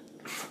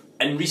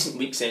 in recent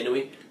weeks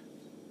anyway,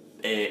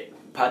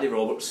 Paddy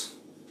Roberts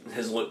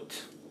has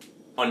looked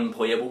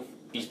unplayable.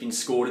 He's been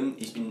scoring,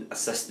 he's been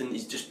assisting,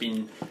 he's just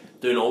been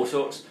doing all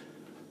sorts.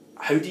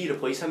 How do you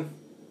replace him?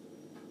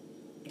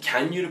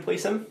 Can you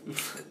replace him?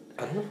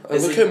 I don't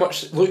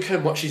know. Look how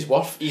much he's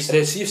worth. And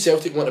then see if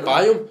Celtic want to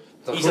buy him.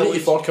 They're going to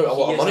fork out a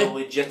lot of money. He's a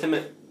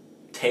legitimate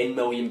 £10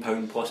 million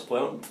plus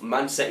player.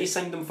 Man City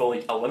signed him for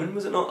like 11,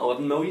 was it not?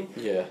 11 million?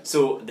 Yeah.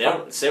 So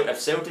if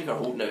Celtic are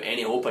holding out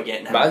any hope of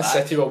getting him Man back,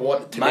 City will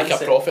want to make a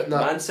profit in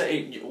that. Man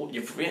City,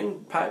 you've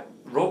written Pat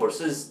Roberts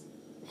is.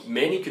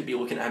 Many could be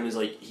looking at him as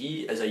like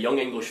he is a young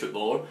English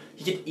footballer.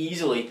 He could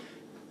easily,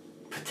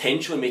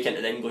 potentially make it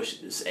into the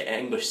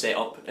English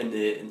setup in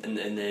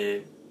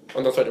the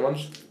under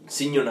 21s,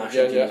 senior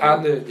national team.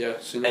 And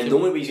the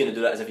only way he's going to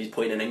do that is if he's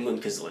playing in England,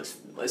 because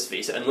let's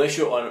face it, unless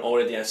you're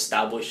already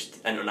established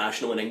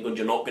international in England,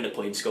 you're not going to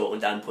play in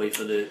Scotland and play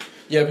for the.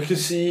 Yeah,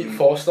 because see,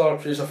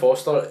 Fraser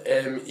Foster,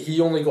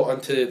 he only got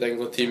into the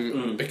England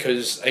team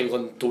because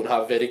England don't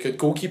have very good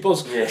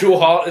goalkeepers. Yeah. Joe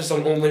Hart is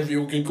their only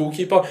real good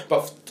goalkeeper,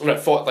 but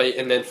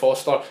and then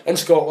Foster in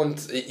Scotland,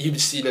 he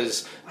was seen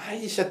as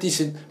he's a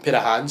decent pair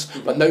of hands,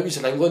 but now he's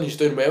in England, he's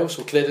doing well,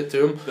 so credit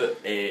to him. But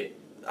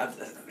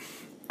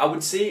I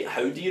would say,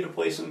 how do you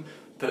replace him?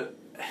 But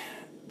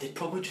they'd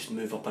probably just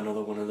move up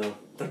another one of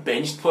their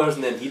benched players,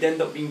 and then he'd end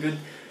up being good.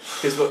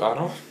 Because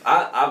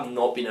I've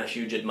not been a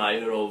huge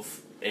admirer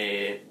of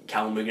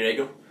Callum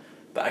McGregor.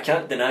 But I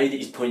can't deny that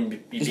he's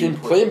been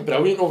playing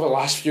brilliant over the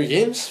last few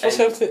games for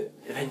Celtic.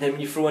 And then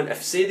when you throw in,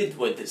 if say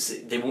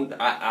they won't,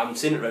 I'm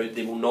saying it right,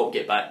 they will not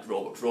get back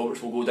Roberts.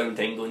 Roberts will go down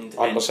to England.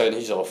 I'm saying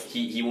he's off.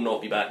 He will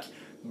not be back.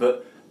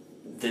 But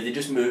did they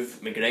just move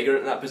McGregor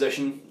in that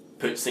position?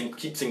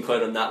 Keep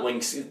Sinclair on that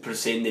wing,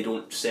 saying they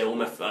don't sell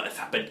him if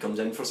a bid comes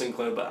in for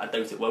Sinclair, but I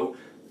doubt it will.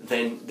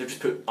 Then they just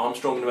put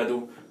Armstrong in the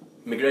middle,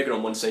 McGregor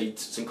on one side,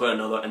 Sinclair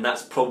another, and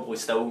that's probably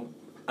still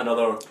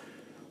another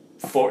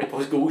 40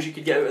 plus goals you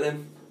could get out of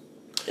them.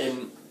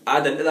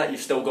 Add into that,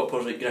 you've still got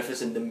players like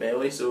Griffiths and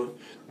Dembele. So,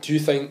 do you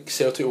think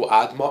Celtic will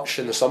add much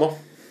in the summer?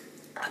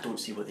 I don't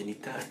see what they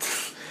need to add.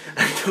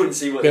 I don't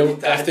see what they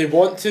need to add. If they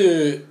want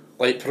to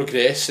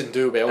progress and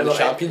do well in the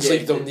Champions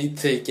League, they'll need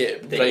to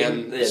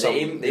bring in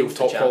some real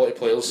top quality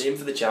players. The aim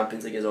for the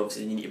Champions League is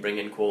obviously you need to bring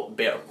in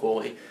better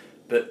quality.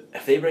 But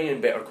if they bring in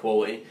better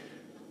quality,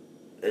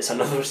 it's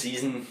another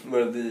season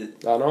where the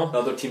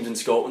other teams in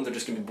Scotland are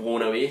just going to be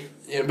blown away.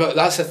 Yeah, but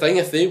that's the thing.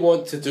 If they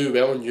want to do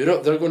well in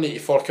Europe, they're going to need to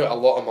fork out a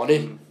lot of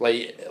money.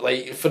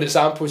 Like for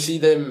example, see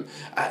them.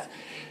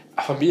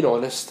 If I'm being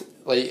honest,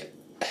 do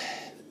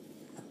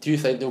you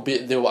think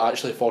they'll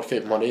actually fork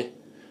out money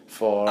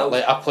for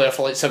a player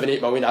for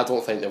 7-8 million? I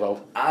don't think they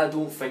will. I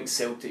don't think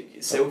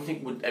Celtic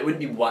wouldn't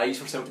be wise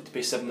for Celtic to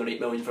pay 7 or 8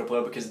 million for a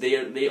player, because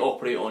they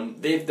operate on.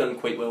 They've done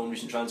quite well in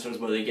recent transfers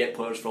where they get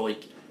players for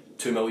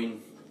 2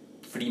 million.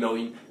 3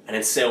 million and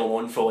then sell them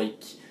on for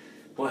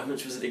how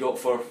much was it they got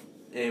for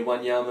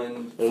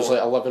Wanyama? It was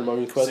 11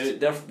 million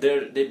quid. So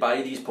they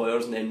buy these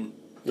players and then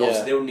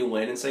obviously they're Neil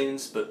Lennon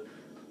signings, but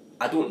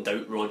I don't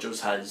doubt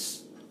Rodgers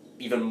has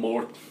even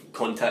more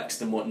contacts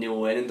than what Neil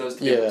Lennon does.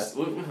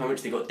 Look how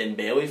much they got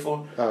Dembele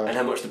for and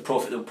how much the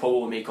profit they'll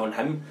probably make on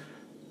him.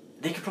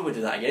 They could probably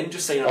do that again,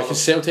 just sign another.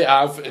 Because Celtic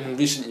have in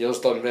recent years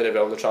done very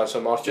well in the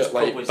transfer market,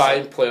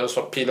 buying players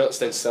for peanuts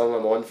then selling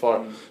them on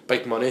for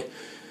big money.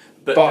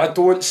 But I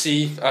don't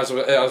see, as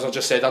I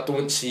just said, I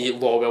don't see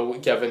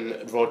Lawwell giving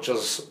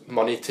Rodgers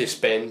money to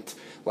spend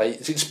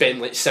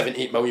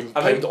 7-8 million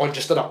pound on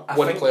just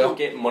one player. He'll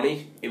get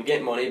money,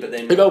 but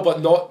then he will,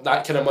 but not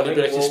that kind of money.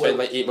 But if you spend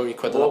 8 million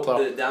quid on a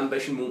player, the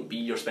ambition won't be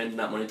you're spending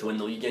that money to win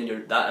the league,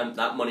 and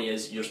that money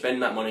is you're spending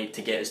that money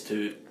to get us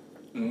to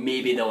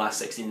maybe the last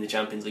 16 in the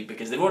Champions League,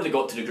 because they've already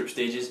got to the group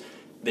stages.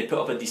 They put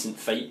up a decent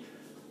fight.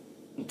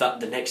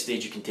 That the next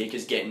stage you can take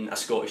is getting a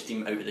Scottish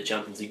team out of the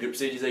Champions League group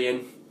stages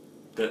again.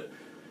 But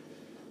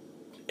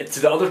to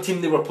the other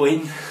team they were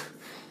playing,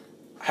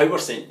 how were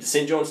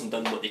St Johnstone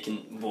done what they can?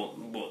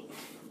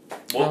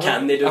 What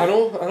can they do? I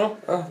know.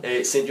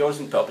 St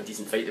Johnstone put up a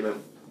decent fight. They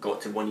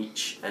got to 1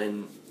 each,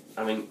 and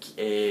I think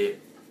I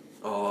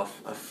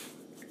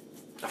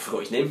forgot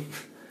his name.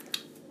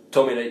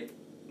 Tommy Wright,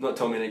 not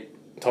Tommy Wright.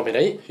 Tommy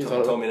Wright?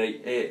 Tommy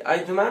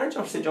Wright. The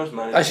manager, St Johnstone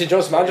manager. St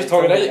Johnstone manager,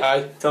 Tommy Wright.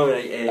 Aye.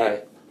 Tommy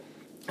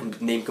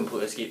Wright. Name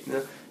completely escaped me.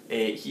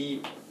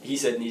 He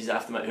said in his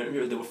aftermath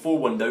interview they were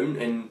 4-1 down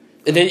and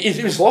then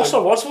he was lost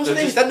for words, wasn't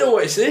he? He didn't know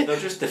what to say. They're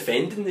just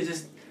defending. They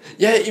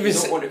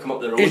don't want to come up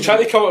the road. He was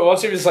trying to come up with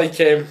words. He was like,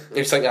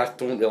 I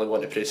don't really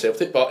want to praise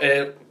Celtic, but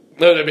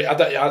no, he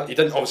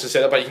didn't obviously say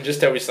that, but you can just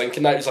tell he's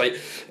thinking that. He was like,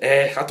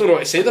 I don't know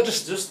what to say.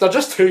 They're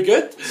just too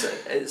good.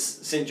 It's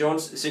St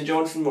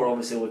Johnstone. We're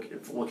obviously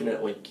looking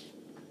at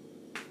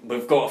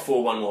we've got a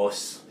 4-1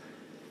 loss.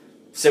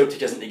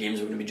 Celtic isn't the games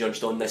we're going to be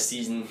judged on this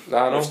season.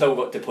 We've still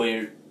got to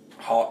play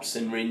Hearts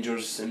and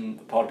Rangers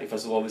and Partick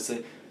Thistle,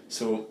 obviously.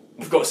 So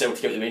we've got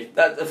Celtic out of the way.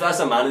 If that's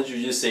a manager,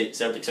 you just say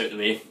Celtic's out of the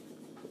way.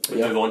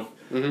 We move on.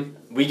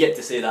 Mm-hmm. We get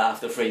to say that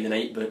after Friday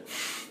night, but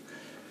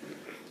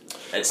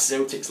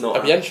Celtic's not.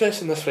 It'll be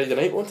interesting this Friday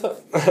night, won't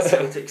it?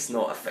 Celtic's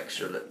not a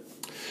fixture that.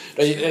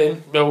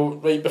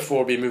 Right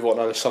before we move on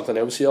to something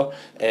else here,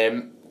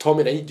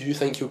 Tommy Wright, do you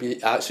think he'll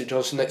be at St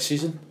Johnstone next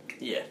season?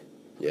 Yeah.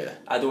 Yeah.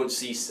 I don't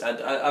see.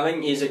 I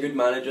think he's a good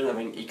manager. I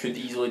think he could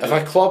easily. If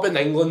a club in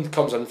England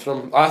comes in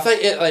from him, I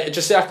think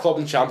just say a club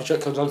in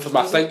Championship comes in from him,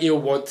 I think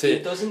he'll want to.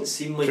 It doesn't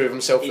seem like prove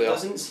himself there. It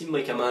doesn't seem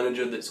like a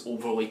manager that's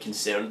overly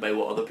concerned by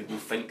what other people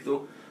think,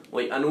 though.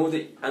 I know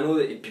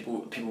that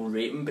people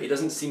rate him, but he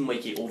doesn't seem like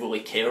he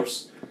overly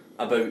cares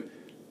about.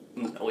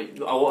 A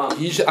lot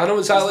of, I know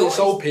exactly. It's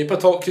all paper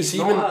talk because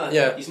he's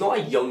not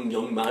a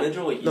young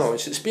manager.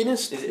 He's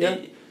experienced.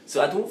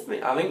 So I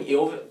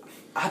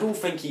don't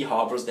think he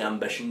harbours the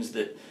ambitions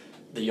that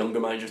the younger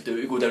managers do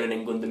to go down in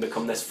England and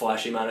become this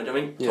flashy manager. I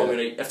think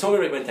if Tommy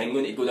Wright went to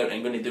England, he'd go down to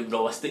England, he'd do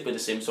realistically the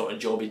same sort of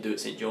job he'd do at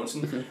St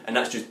Johnstone, and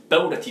that's just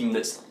build a team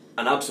that's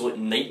an absolute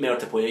nightmare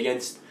to play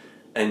against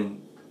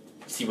and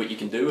see what you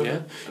can do with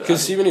it.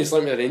 Because see, when he was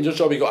like with the Rangers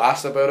job, he got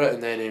asked about it,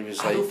 and then he was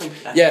I don't think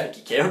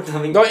he cared.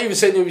 He was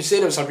saying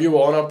it's a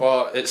real honour,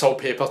 but it's all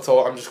paper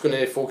talk. I'm just going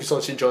to focus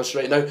on St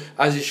Johnstone right now,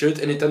 as he should,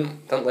 and he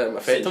didn't let him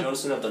affect him. St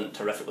Johnstone have done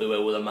terrifically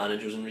well with their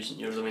managers in recent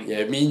years.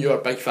 Yeah, me and you are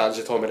big fans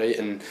of Tommy Wright,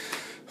 and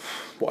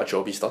what a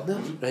job he's done there.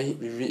 Right,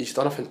 he's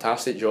done a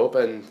fantastic job,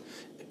 and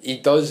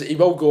he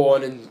will go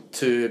on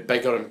into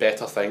bigger and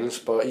better things.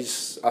 But I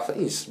think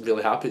he's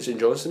really happy at St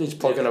Johnstone. He's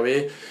plugging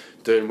away,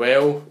 doing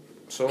well.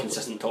 So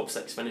consistent top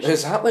 6 finishes.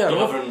 Exactly, I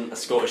know. Delivering a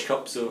Scottish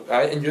Cup, so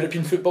In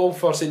European football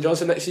for St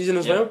Johnstone next season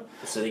as well.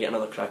 So they get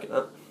another crack at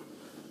that.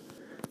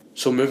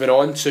 So moving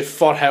on to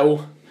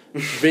Firhill.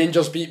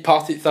 Rangers beat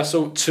Partick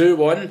Thistle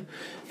 2-1,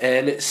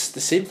 and it's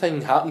the same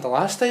thing happened the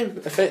last time,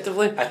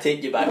 effectively. I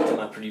take you back to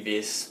my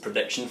previous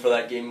prediction for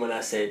that game when I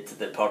said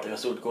that Partick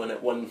Thistle would go in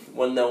at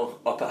 1-0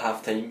 up at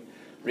half time.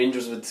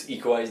 Rangers would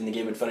equalise and the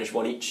game would finish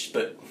 1 each,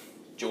 but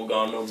Joe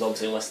Garner was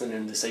obviously listening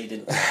and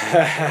decided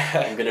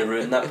I'm going to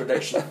ruin that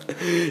prediction.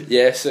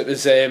 Yes, it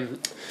was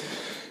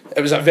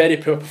a very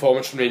poor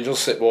performance from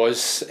Rangers. It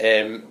was.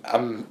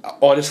 I'm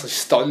honestly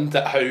stunned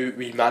at how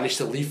we managed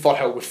to leave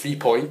Firhill with 3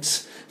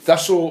 points.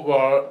 Thistle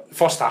were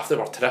first half. They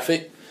were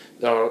terrific.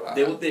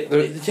 They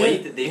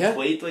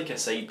played like a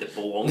side that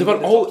belonged. They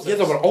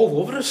were all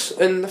over us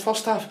in the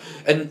first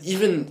half, and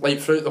even like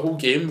throughout the whole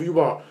game, we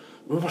were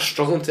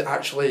struggling to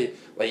actually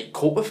like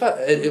cope with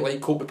it,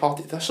 like cope with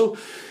Partick Thistle.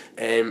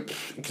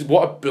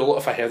 What a bullet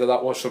if I heard of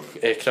that was from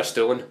Chris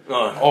Doolan.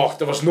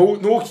 There was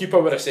no keeper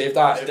would have saved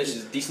that. This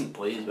is decent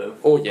play as well.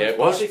 Oh yeah, it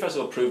was. Partick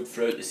Thistle proved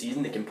throughout the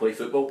season they can play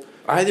football.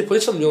 Aye, they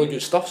played some really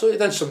good stuff. So they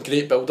did some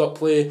great build-up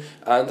play,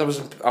 and I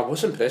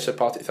was impressed with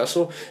Partick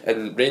Thistle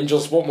and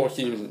Rangers. What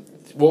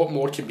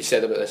more can be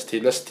said about this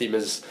team? This team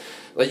is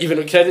like,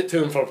 even credit to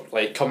them for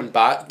like coming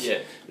back,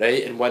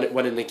 right, and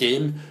winning the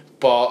game.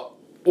 But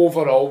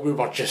overall, we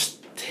were just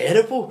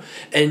terrible.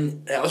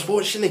 And I was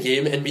watching the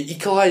game and we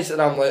equalised,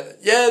 and I'm like,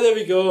 yeah, there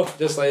we go,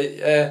 just like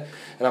and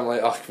I'm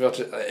like,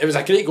 it was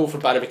a great goal for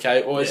Barry Mackay,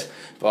 it was,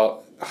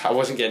 but I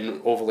wasn't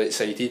getting overly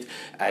excited.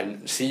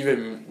 And see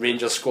when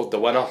Rangers scored the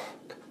winner,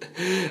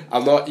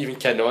 I'm not even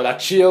kidding on, I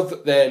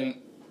cheered,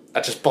 then I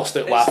just burst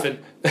out laughing.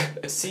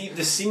 See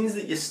the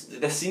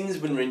scenes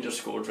when Rangers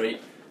scored, right?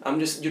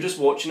 You're just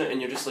watching it and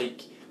you're just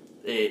like,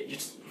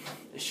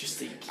 it's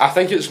just like, I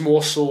think it's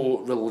more so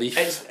relief.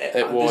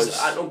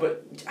 I know,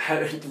 but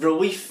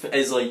relief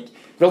is like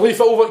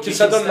relief over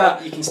considering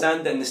that you can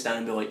stand in the stand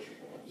and be like,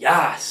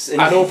 yes.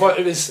 I know, but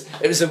it was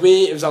the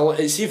way it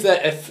was. See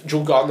if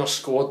Joe Garner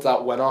scored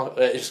that winner,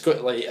 it's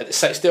got like at the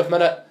 60th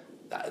minute.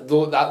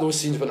 Those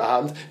scenes wouldn't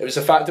have happened. It was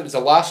the fact that it was the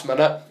last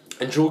minute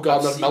and Joe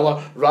Gardner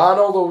Miller ran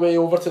all the way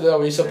over to the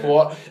away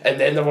support, and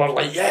then they were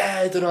like,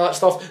 yeah, doing all that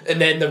stuff,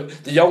 and then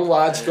the young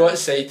lads got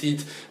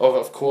excited.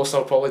 Of course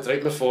they'll probably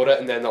drink before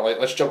it, and then they're like,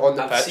 let's jump on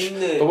the pitch.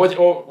 But what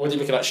do you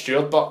make of that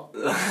Stewart? But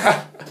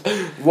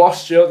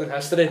worst Stewart in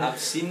history. I've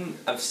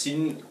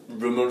seen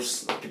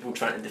rumours of people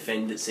trying to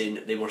defend it, saying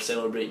that they were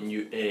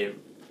celebrating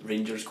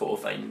Rangers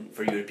qualifying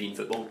for European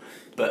football,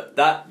 but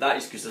that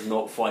excuse does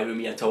not fly with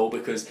me at all,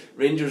 because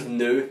Rangers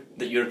knew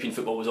that European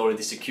football was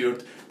already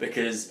secured,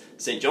 because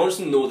St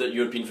Johnstone know that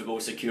European football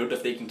is secured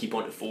if they can keep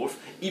on to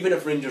fourth. Even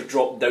if Rangers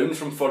dropped down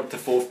from third to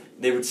fourth,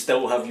 they would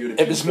still have European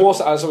football. It was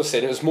more, as I was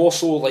saying, it was more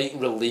so like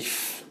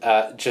relief,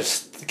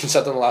 just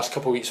considering the last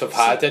couple of weeks we've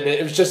had, and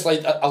it was just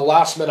like a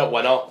last minute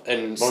winner,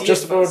 and we're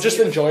just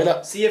enjoying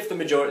it. See if the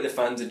majority of the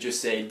fans had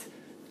just said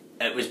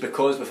it was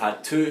because we've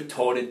had 2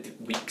 torrid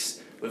weeks.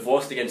 We've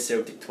lost against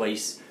Celtic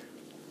twice.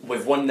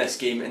 We've won this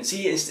game, and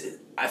see,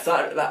 I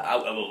thought that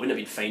it wouldn't have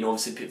been fine.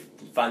 Obviously,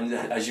 fans,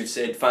 as you've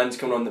said, fans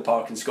coming on the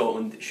park in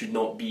Scotland should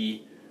not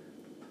be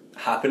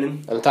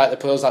happening. And attack the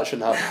players, that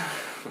shouldn't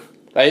happen.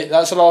 Right,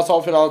 that's another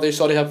topic for another day.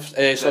 Sorry,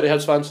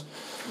 Hibs fans.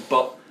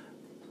 But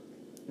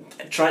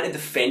trying to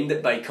defend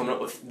it by coming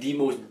up with the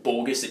most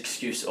bogus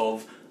excuse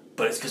of,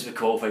 but it's because we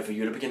qualified for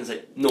Europe again. It's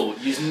like, no,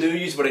 you knew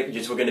you were going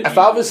to be. If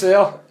I was there,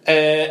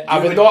 I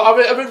would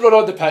run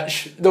on the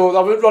pitch. No,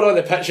 I wouldn't run on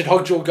the pitch and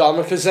hug Joe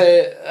Garner, because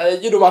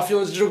you know my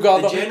feelings of Joe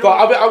Garner. But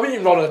I wouldn't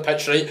even run on the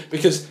pitch, right?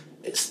 Because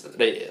it's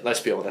right. Let's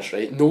be honest,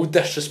 right? No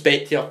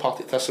disrespect to your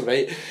Partick Thistle,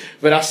 right?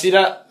 When I seen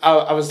it,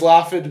 I was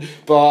laughing,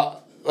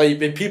 but like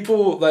when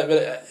people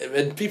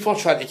are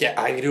trying to get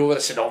angry over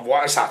it, saying, "Oh,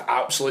 what is that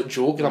absolute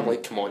joke?" and I'm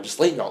like, "Come on, just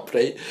lighten up,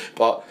 right?"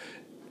 But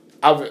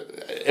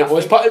it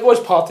was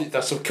Partick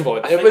Thistle. Come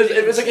on,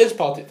 it was against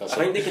Partick Thistle.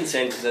 I think the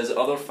consensus is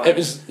other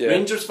fans.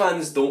 Rangers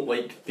fans don't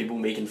like people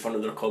making fun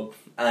of their club,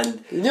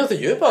 and neither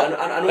do you, but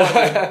I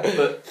know,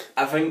 but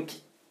I think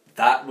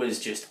that was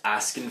just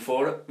asking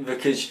for it,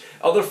 because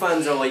other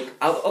fans are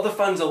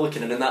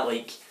looking in and that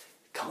like,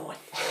 come on,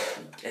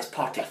 it's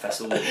Partick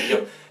Thistle.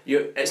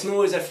 It's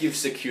not as if you've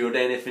secured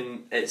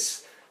anything.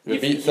 It's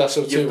you've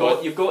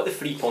got the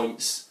 3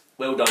 points.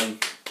 Well done,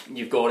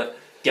 you've got it.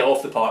 Get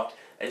off the park.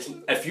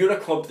 If you're a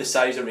club the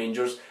size of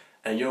Rangers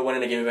and you're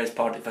winning a game against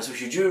Partick Thistle,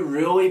 should you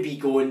really be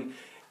going?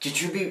 Should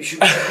you be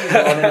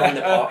running on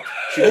the park?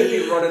 Should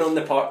you be running on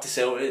the park to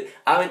celebrate?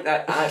 I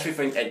actually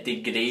think it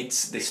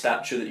degrades the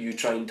stature that you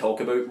try and talk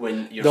about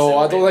when you're. No,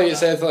 I don't think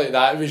it's anything like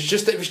that. It was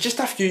just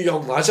a few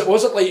young lads. It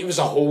wasn't like it was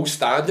a whole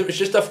stand. It was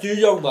just a few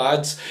young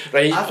lads,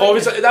 right?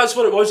 Obviously, that's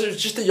what it was. It was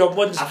just the young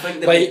ones. I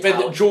think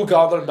when Joe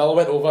Gardner and Miller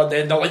went over, and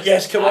then they're like,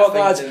 "Yes, come on,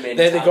 lads." Then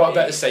they got a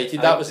bit excited.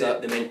 That was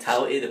it. The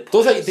mentality of the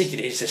players. Don't think it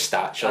degrades the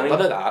stature.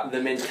 None of that.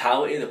 The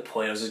mentality of the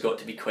players has got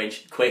to be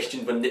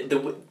questioned when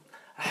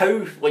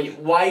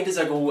why does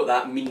a goal like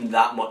that mean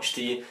that much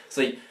to you? It's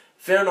like,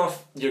 fair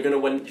enough, you're going to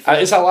win.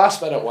 It's a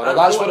last minute winner.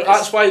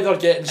 That's why they're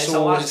getting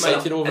so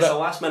excited over it. It's a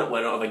last minute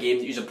winner of a game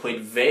that you've played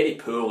very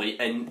poorly,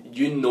 and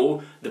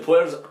the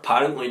players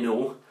apparently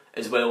know,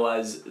 as well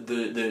as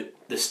the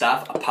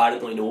staff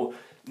apparently know,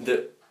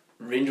 that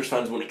Rangers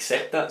fans won't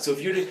accept that. So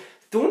if you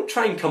don't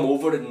try and come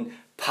over and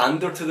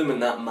pander to them in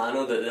that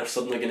manner that they're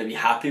suddenly going to be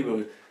happy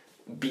with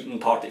beating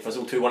Partick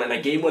Thistle 2-1 in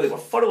a game where they were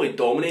thoroughly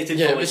dominated.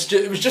 Yeah, it was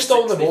just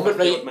all in the moment,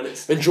 right?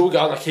 When Joe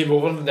Garner came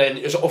over, and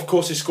then of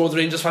course he scored. The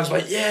Rangers fans were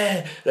like,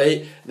 yeah,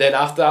 right. Then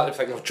after that, they're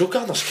thinking, oh, Joe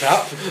Garner's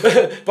crap.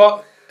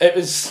 But it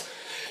was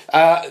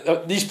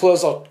these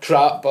players are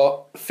crap,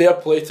 but fair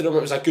play to them.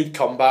 It was a good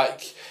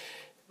comeback.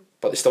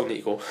 But they still need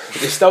to go.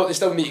 They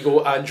still need to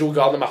go. And Joe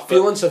Garner, my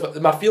feelings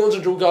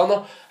on Joe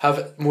Garner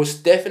have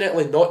most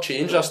definitely not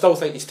changed. I still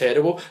think he's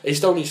terrible. He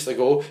still needs to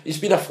go. He's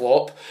been a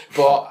flop.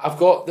 But I've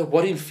got the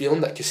worrying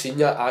feeling that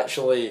Cassina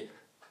actually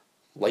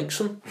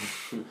likes him,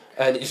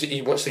 and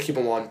he wants to keep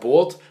him on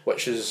board,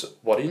 which is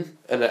worrying.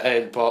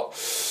 But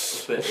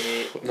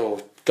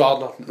no,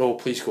 Garner, no,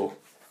 please go.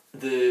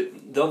 The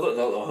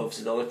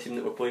other team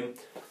that we're playing,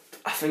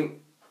 I think.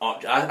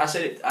 I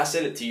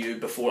said it to you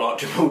before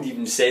Archibald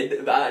even said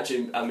it, but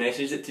actually I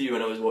messaged it to you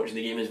when I was watching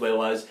the game, as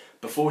well as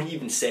before he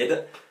even said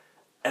it.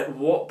 At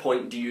what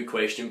point do you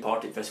question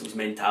Partick Thistle's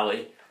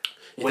mentality?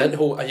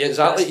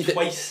 Exactly.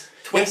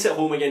 Twice at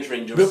home against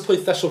Rangers. We've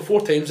played Thistle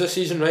 4 times this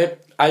season, right?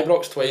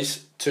 Ibrox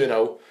twice,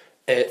 2-0.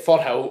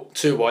 Firhill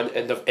 2-1,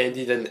 and they've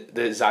ended in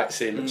the exact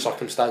same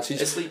circumstances.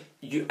 It's like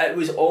it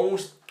was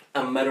almost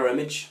a mirror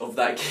image of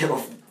that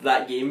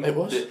game. It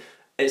was.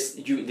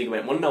 They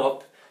went 1-0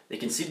 up. They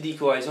conceded the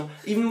equaliser.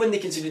 Even when they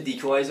conceded the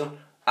equaliser,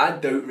 I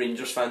doubt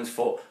Rangers fans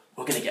thought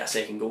we're going to get a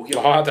second goal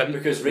here. No, I didn't.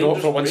 Because Not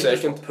for one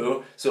Rangers second. were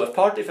poor. So if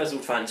Partick Thistle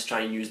fans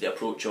try and use the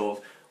approach of,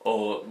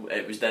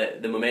 it was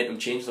the momentum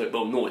changed, like,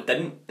 well, no, it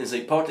didn't. It's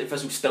like Partick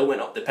Thistle still went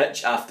up the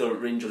pitch after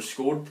Rangers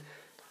scored.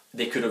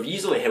 They could have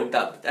easily held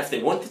that, if they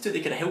wanted to,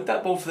 they could have held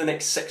that ball for the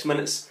next 6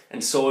 minutes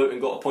and saw out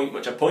and got a point,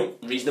 which a point,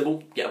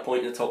 reasonable, get a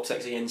point in the top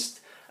 6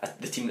 against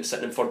the team that's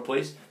sitting in third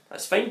place.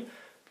 That's fine.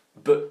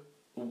 But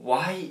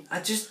why? I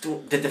just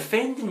don't. The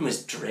defending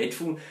was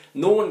dreadful.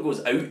 No one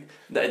goes out.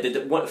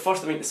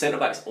 First, I think the centre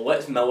backs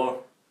lets Miller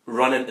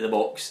run into the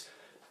box,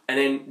 and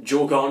then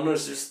Joe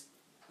Garner's just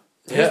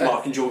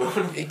marking Joe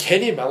Garner.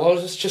 Kenny Miller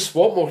is just,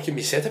 what more can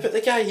be said about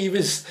the guy? He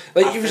was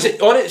like,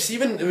 on it.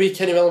 Even the way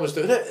Kenny Miller was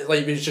doing it,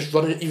 like he was just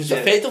running. He was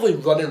effectively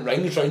running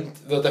rings around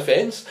the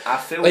defence. I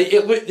feel like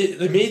it looked.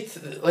 They made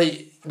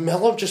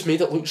Miller just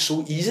made it look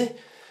so easy.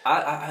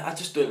 I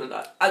just don't.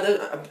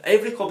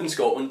 Every club in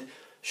Scotland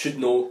should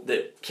know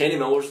that Kenny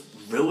Miller's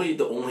really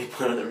the only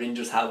player that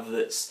Rangers have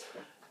that's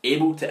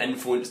able to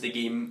influence the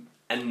game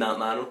in that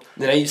manner.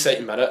 The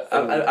 92nd minute.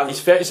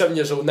 He's 37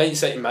 years old,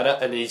 92nd minute,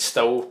 and he's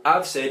still.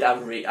 I've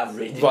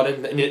rated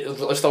running, and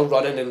he's still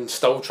running and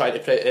still trying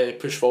to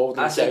push forward.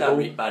 I said I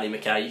rate Barry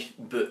Mackay,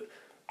 but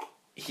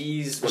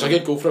it was a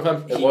good goal from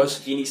him.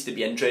 He needs to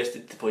be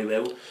interested to play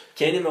well.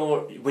 Kenny Miller,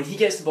 when he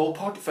gets the ball,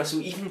 Partick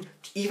Thistle, even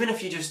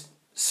if you just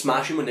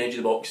smash him on the edge of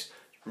the box,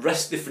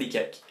 risk the free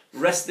kick,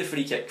 let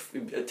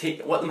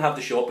them have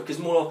the shot, because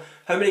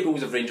how many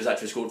goals have Rangers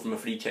actually scored from a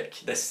free kick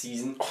this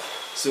season?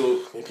 So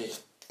maybe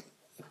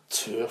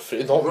 2 or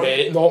 3,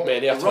 not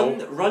many at all.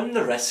 Run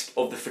the risk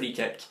of the free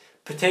kick,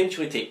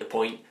 potentially take the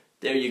point.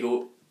 There you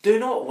go. Do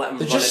not let him.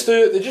 They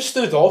just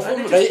stood off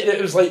him, right? And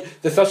it was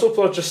like the Thistle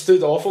player just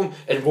stood off him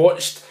and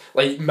watched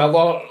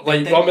Miller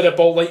run with the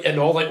ball and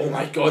all, oh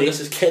my god,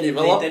 this is Kenny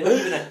Miller. They didn't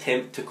even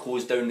attempt to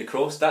close down the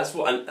cross. That's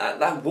what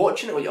I'm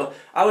watching it.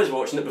 I was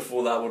watching it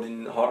before that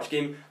Aberdeen Hearts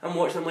game. I'm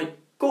watching him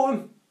go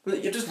him.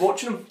 You're just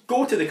watching him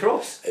go to the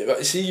cross.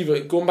 See,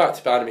 going back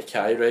to Barry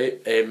Mackay,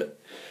 right?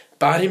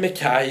 Barry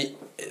Mackay,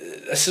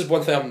 this is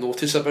one thing I've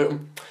noticed about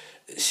him.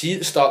 See, at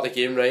the start of the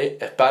game, right,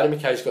 if Barry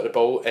Mackay's got the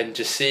ball and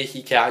just say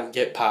he can't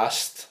get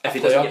past a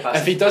player,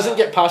 if he doesn't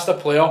get past a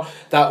player,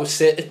 that will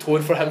set the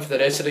tone for him for the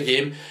rest of the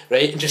game,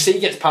 right? And just say he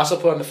gets past a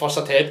player in the first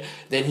attempt,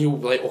 then he'll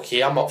be like,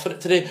 okay, I'm up for it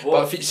today.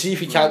 But if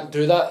he can't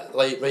do that,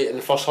 right in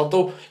the first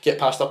hurdle, get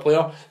past a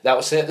player, that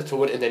will set the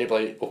tone, and then he'll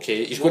be like,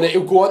 okay,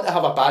 he'll go on to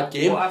have a bad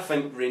game. What I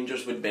think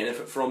Rangers would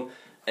benefit from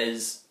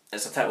is,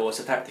 it's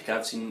a tactic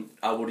I've seen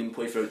Aberdeen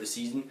play throughout the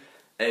season,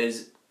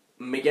 is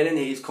McGinn and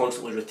Hayes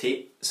constantly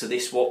rotate, so they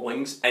swap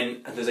wings.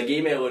 And there's a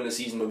game earlier in the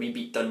season where we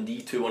beat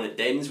Dundee 2-1 at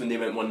Dens when they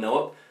went 1-0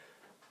 up.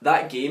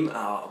 That game,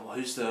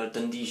 who's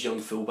Dundee's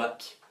young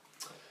fullback?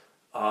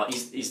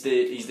 He's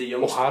the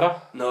young O'Hara.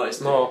 No,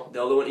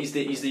 the other one. He's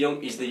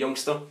the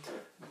youngster.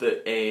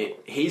 But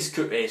Hayes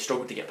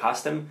struggled to get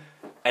past him,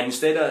 and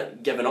instead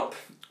of giving up,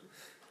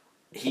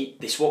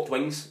 they swapped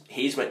wings.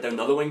 Hayes went down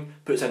the other wing,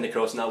 puts in the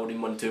cross, and Aberdeen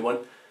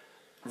 1-2-1.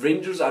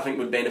 Rangers, I think,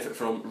 would benefit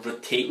from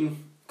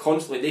rotating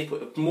constantly. They play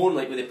more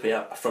likely they play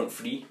a front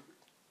three,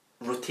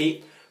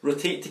 rotate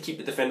to keep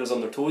the defenders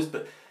on their toes.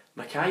 But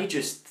Mackay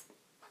just,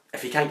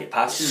 if he can't get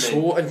past him,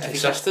 so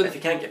inconsistent. If he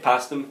can't get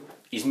past him,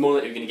 he's more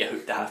likely going to get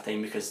hooked at half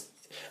time, because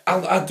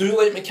I do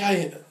like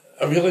Mackay,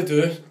 I really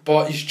do,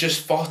 but he's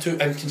just far too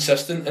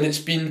inconsistent, and it's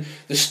been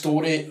the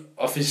story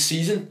of his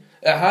season.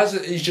 It has.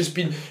 He's just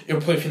been.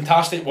 He'll play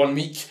fantastic one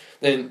week,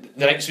 then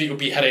the next week will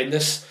be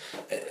horrendous.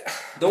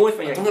 The only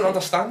thing I don't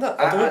understand it.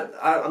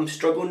 I'm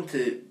struggling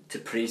to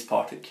praise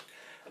Partick,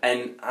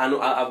 and I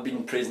know I've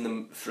been praising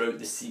them throughout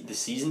the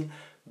season,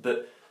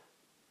 but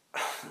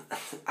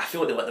I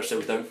feel like they let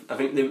themselves down. I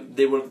think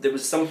there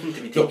was something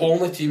to be taken. The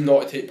only team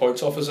not to take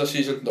points off us this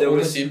season. The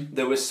only team.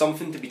 There was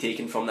something to be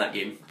taken from that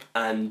game,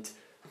 and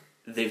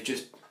they've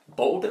just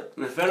bottled it.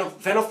 And fair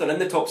enough, they're in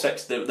the top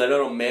 6.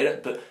 They're on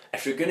merit, but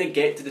if you're going to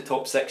get to the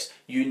top 6,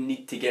 you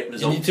need to get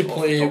results. You need to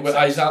play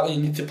exactly.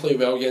 You need to play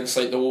well against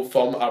like the Old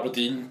Firm,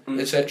 Aberdeen,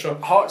 etc.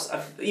 Hearts,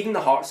 even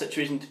the Hearts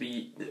situation to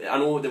be. I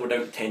know they were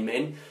down to 10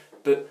 men,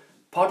 but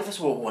part of us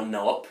were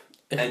 1-0 up.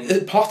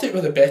 And Partick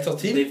were the better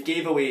team. They've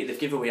gave away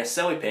a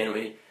silly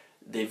penalty.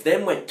 They've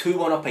then went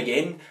 2-1 up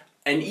again.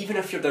 And even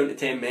if you're down to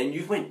 10 men,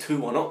 you've went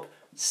 2-1 up.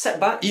 Sit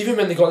back. Even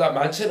when they got that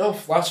man sent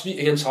off last week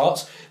against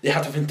Hearts, they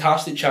had a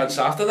fantastic chance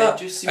after that,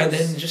 and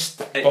then just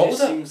bottled it.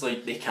 Just seems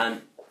like they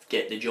can't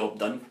get the job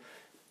done.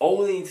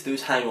 All they need to do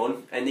is hang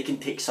on, and they can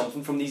take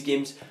something from these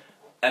games.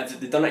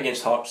 They've done it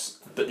against Hearts,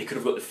 but they could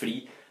have got the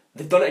free.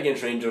 They've done it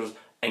against Rangers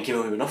and came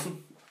away with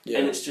nothing. Yeah.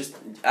 And it's just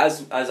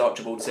as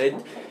Archibald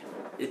said,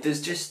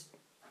 there's just.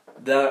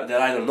 They're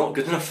either not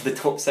good enough for the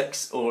top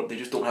 6 or they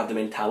just don't have the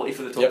mentality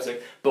for the top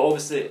 6. But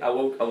obviously,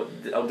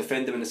 I'll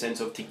defend them in the sense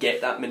of to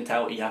get that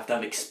mentality, you have to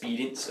have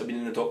experience of being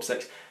in the top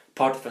 6.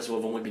 Part of us will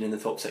have only been in the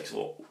top 6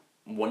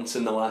 once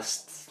in the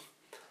last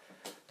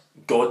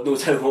God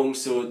knows how long.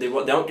 So they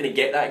aren't going to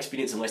get that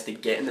experience unless they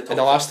get in the top. And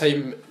the last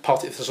time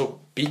Partick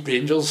Thistle beat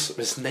Rangers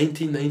was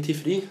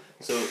 1993.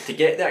 So to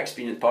get that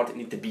experience, Partick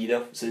need to be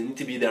there. So they need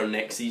to be there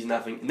next season. I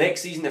think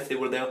next season, if they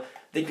were there,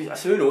 they could,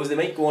 who knows? They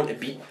might go on to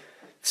beat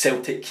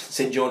Celtic,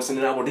 St Johnstone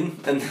and Aberdeen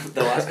in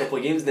the last couple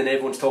of games, and then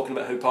everyone's talking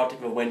about how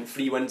Partick went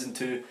 3 wins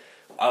into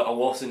a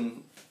loss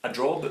and a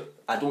draw, but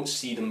I don't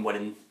see them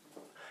winning.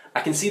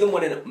 I can see them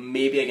winning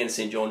maybe against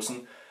St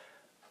Johnstone,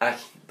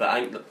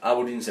 but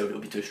Aberdeen and Celtic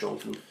will be too strong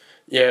for them.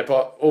 Yeah,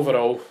 but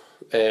overall,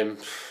 I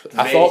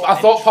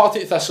thought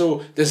Partick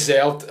Thistle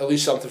deserved at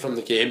least something from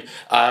the game,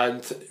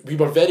 and we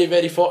were very,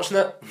 very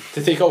fortunate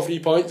to take all 3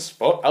 points,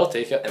 but I'll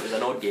take it. It was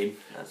an odd game.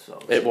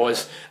 It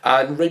was.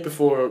 And right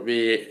before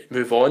we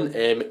move on,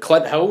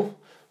 Clint Hill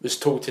was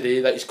told today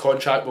that his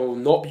contract will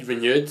not be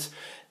renewed.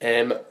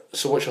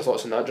 So what's your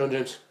thoughts on that, John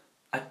James?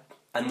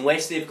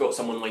 Unless they've got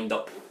someone lined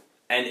up,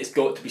 and it's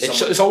got to be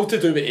someone. It's all to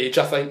do with age,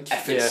 I think.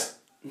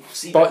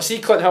 See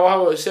Clint Hill,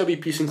 I'll say a wee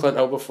piece on Clint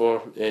Hill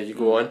before you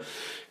go on.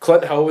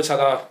 Clint Hill has had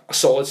a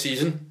solid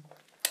season.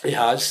 He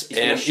has.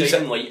 He's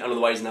been light, and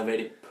otherwise in a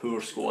very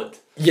poor squad.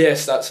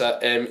 Yes, that's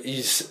it.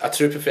 He's a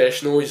true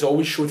professional. He's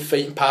always showed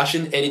fight and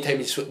passion anytime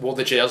he's wore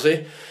the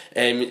jersey.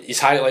 His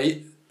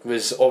highlight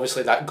was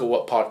obviously that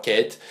goal at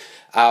Parkhead.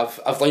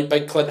 I've liked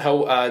Big Clint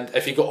Hill, and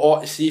if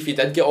he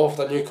did get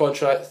offered a new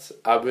contract,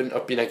 I wouldn't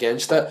have been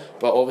against it.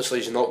 But obviously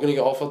he's not going to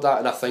get offered that,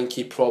 and I think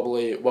he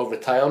probably will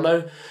retire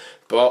now.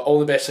 But all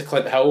the best to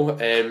Clint Hill.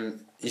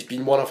 He's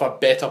been one of our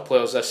better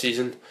players this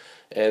season.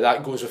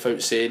 That goes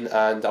without saying,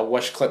 and I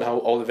wish Clint Hill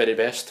all the very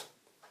best.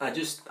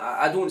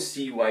 I don't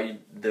see why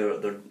they're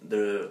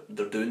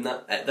doing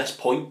that at this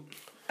point,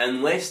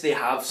 unless they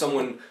have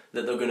someone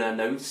that they're going to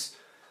announce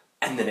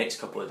in the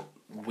next couple of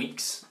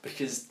weeks.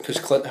 Because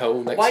Clint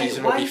Hill next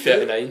season will be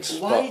 39.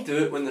 Why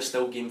do it when there's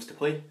still games to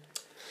play?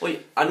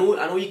 Like I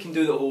know you can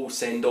do the whole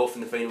send off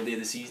in the final day of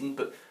the season,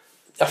 but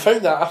I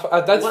found that I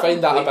did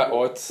find that a bit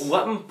odd.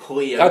 Let him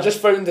play. I just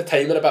found the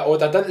timing a bit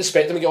odd. I didn't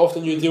expect him to get off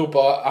the new deal,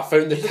 but I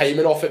found the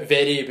timing of it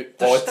very odd.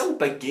 There's still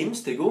big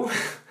games to go.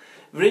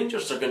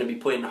 Rangers are going to be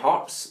playing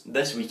Hearts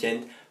this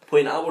weekend,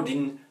 playing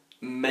Aberdeen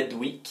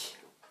midweek,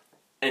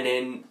 and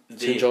then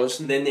St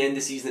Johnstone. Then the end of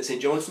the season at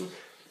St Johnstone.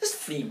 There's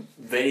 3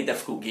 very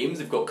difficult games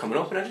they've got coming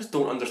up, and I just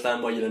don't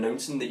understand why you're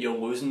announcing that you're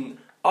losing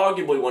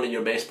arguably one of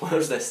your best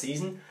players this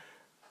season.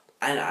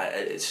 And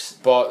that's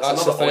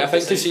the thing. I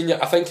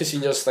think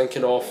Cassini's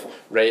thinking of,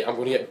 right, I'm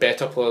going to get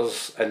better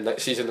players in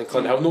next season than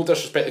Clint Hill. No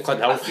disrespect to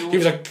Clint Hill, he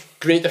was a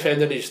great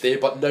defender in his day,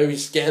 but now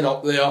he's getting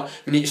up there.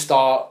 We need to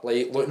start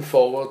looking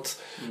forward.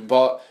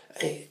 But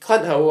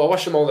Clint Hill, I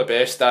wish him all the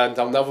best, and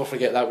I'll never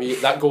forget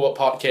that goal at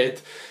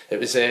Parkhead. It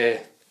was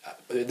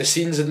the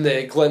scenes in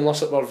the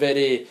Glenlisset were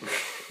very.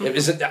 It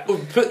was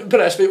put it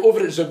this way, over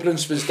at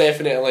Zubrans was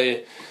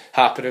definitely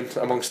happening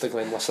amongst the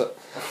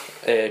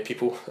Glenlisset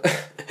people.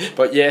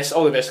 But yes,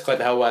 all the best to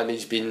Clint Hill, and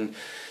he's been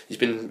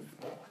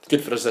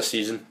good for us this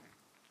season.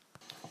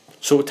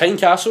 So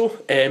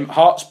Tynecastle,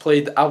 Hearts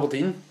played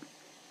Aberdeen,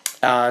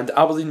 and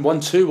Aberdeen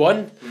won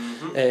 2-1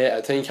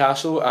 at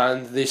Tynecastle,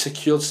 and they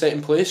secured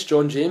second place.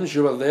 John James,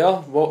 you were there.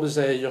 What was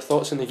your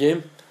thoughts on the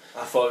game?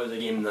 I thought it was a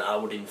game that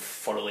Aberdeen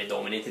thoroughly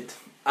dominated.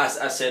 As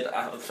I said,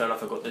 fair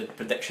enough, I got the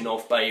prediction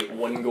off by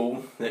 1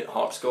 goal that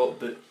Hearts got,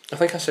 but I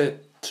think I said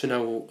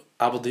 2-0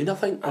 Aberdeen, or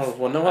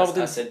 1-0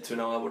 Aberdeen. I said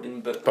 2-0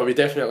 Aberdeen, but we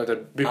definitely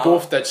did. We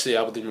both did say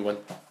Aberdeen won.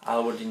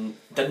 Aberdeen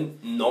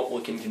didn't not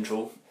look in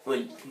control.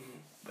 Like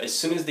as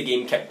soon as the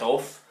game kicked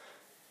off,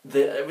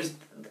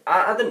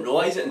 I didn't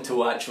realise it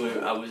until actually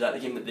I was at the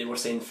game that they were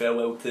saying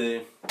farewell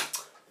to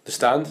The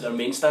stand. their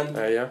main stand.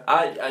 Yeah.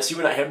 I see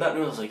when I heard that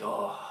news, I was like,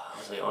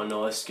 oh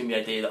no, this is gonna be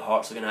a day that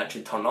Hearts are gonna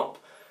actually turn up.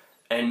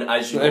 And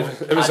as you know,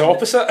 It was the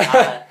opposite.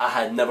 I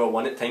had never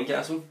won at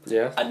Tynecastle.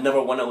 Yeah. I'd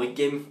never won a league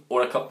game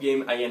or a cup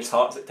game against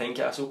Hearts at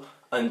Tynecastle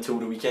until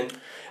the weekend.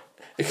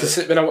 Because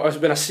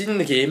when I seen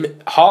the game,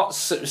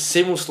 Hearts, it was the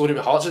same old story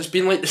with Hearts. It's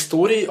been like the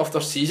story of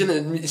their season,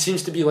 and it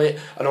seems to be like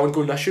an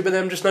ongoing issue with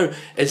them just now.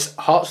 Is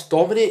Hearts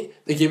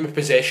dominate the game of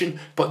possession,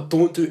 but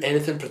don't do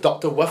anything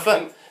productive with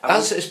it.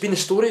 It's been the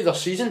story of their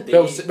season.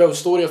 The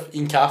story of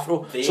Ian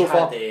Cathro so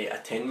far. They had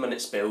a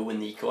 10-minute spell when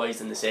they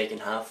equalised in the second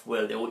half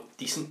where they looked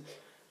decent,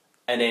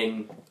 and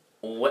then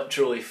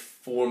literally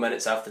 4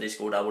 minutes after they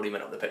scored, Albury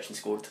went up the pitch and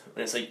scored.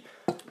 And it's like,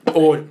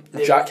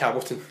 Jack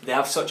Hamilton. They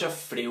have such a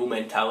frail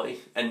mentality,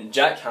 and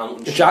Jack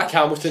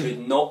Hamilton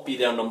should not be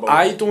their number one.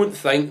 I don't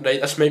think,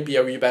 right, this might be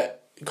a wee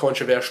bit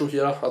controversial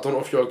here, I don't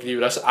know if you agree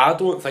with this, I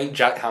don't think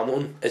Jack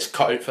Hamilton is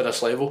cut out for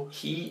this level.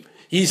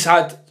 He's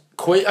had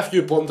quite a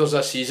few blunders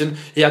this season.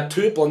 He had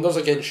 2 blunders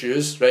against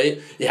Hughes,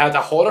 right? He had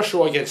a horror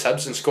show against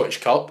Hibs in Scottish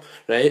Cup,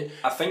 right?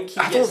 I don't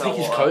think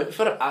he's cut out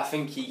for it. I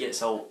think he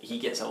gets a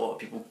lot of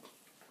people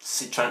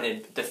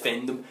trying to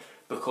defend him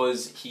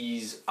because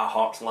he's a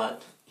Hearts lad.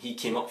 He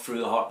came up through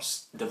the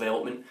Hearts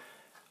development.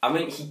 I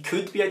mean, he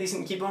could be a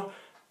decent keeper,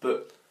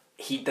 but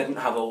he didn't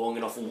have a long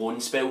enough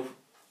loan spell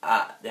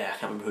I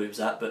can't remember who he was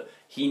at, but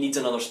he needs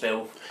another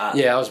spell.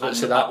 I was about to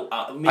say that.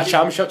 A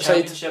championship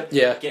side.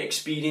 Yeah. Get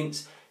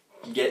experience.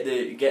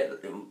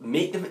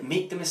 Make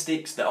the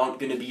mistakes that aren't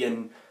going to be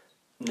in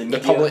the media.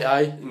 The public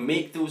eye.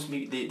 Make those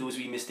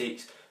wee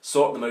mistakes.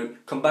 Sort them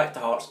out. Come back to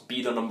Hearts.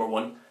 Be their number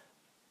one.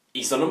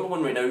 He's the number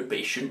one right now, but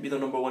he shouldn't be the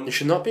number one. He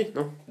should not be.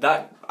 No.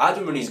 That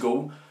Adam Rooney's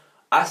goal.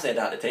 I said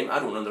at the time, I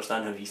don't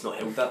understand how he's not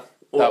held that.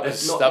 That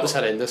was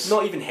horrendous.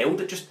 Not even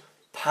held it, just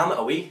palm it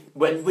away.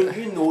 When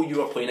you know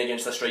you are playing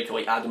against a striker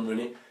like Adam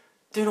Rooney,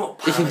 do not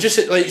palm it. You can just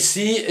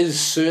see as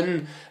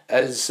soon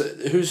as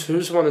who's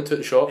the one that took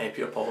the shot?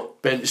 Peter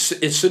Pollock. But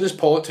as soon as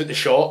Pollock took the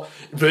shot,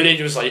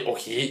 Rooney was like,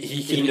 okay,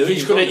 he knew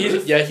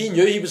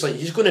he was like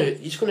he's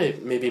gonna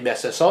maybe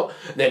mess this up.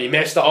 And then he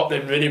messed it up.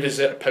 Then Rooney was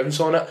there to pounce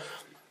on it.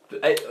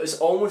 It's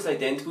almost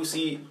identical.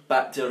 See,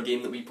 back to our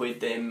game that we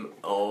played them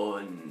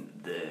on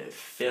the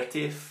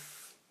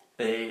 30th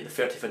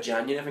of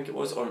January, I think it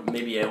was, or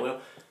maybe earlier.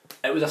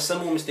 It was a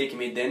similar mistake he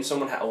made then.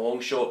 Someone hit a long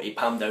shot, he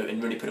palmed out,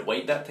 and Rooney put it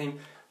wide that time.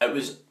 It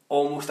was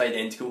almost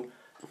identical.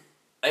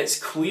 It's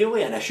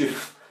clearly an issue.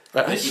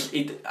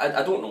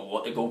 I don't know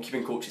what the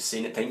goalkeeping coach is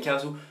saying at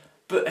Tynecastle,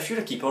 but if you're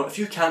a keeper, if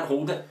you can't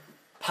hold it,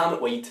 palm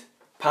it wide.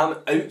 Palm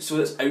it out so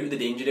it's out of the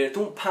danger area.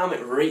 Don't palm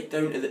it right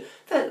down to the...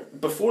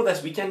 Before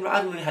this weekend,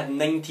 Adam Rooney had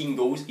 19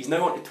 goals. He's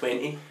now on to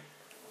 20.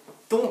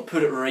 Don't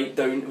put it right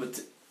down.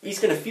 He's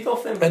going to feed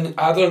off them. And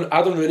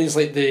Adam Rooney's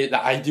like the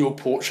ideal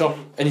poacher,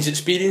 and he's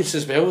experienced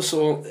as well.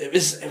 So it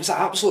was an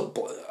absolute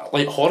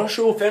horror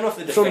show. Fair enough.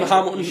 From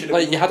Hamilton,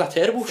 you had a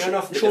terrible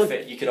show.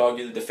 You could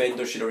argue the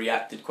defender should have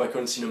reacted quicker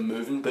and seen him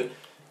moving, but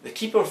the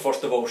keeper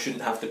first of all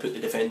shouldn't have to put the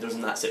defenders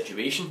in that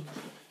situation,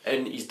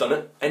 and he's done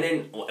it. And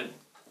then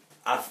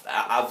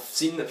I've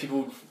seen that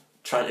people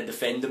trying to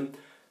defend him,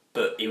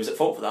 but he was at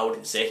fault for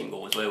that second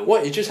goal as well.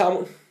 What age is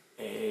Hamilton?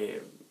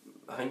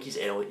 I think he's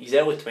early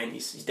 20s.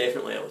 He's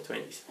definitely early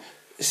 20s.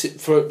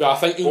 I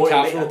think Ian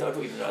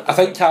Cathro. I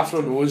think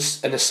Cathro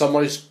knows in the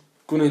summer he's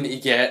going to need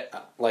to get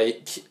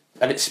like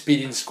an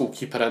experienced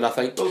goalkeeper in. I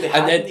think. Well, they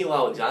had Neil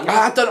Alexander.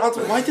 I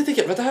don't. Why did they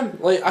get rid of him?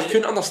 I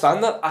couldn't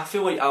understand that. I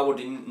feel like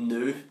Aberdeen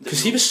knew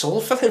because he was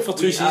solid for them for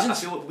 2 seasons. I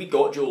feel like we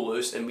got Joe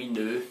Lewis and we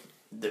knew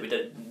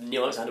that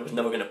Neil Alexander was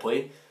never going to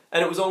play,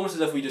 and it was almost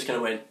as if we just kind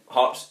of went,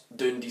 Hearts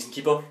doing decent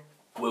keeper,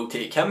 we'll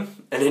take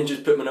him, and then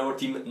just put him in our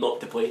team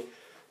not to play,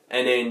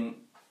 and then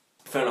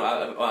fair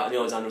enough, Neil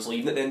Alexander's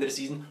leaving at the end of the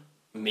season.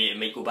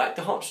 Might go back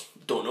to Hearts.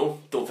 Don't know.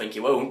 Don't think he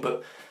will.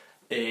 But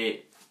I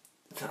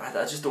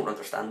just don't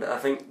understand it. I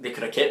think they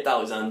could have kept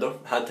Alexander,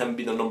 had him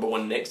be their number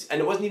one next, and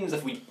it wasn't even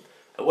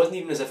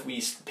as if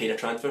we paid a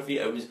transfer fee.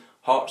 It was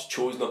Hearts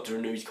chose not to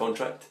renew his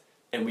contract,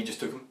 and we just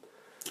took him.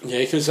 Yeah,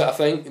 because I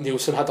think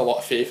Nielsen had a lot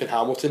of faith in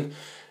Hamilton,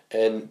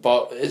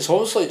 but it's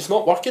obviously it's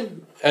not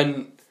working,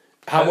 and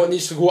Hamilton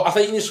needs to go. I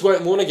think he needs to go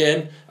out on loan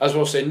again, as we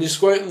were saying. He needs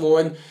to go out on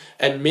loan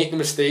and make the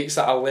mistakes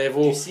at a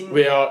level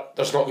where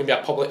there's not going to be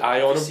a public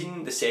eye on him. You've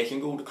seen the second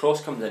goal, the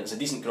cross comes in, it's a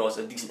decent cross,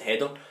 a decent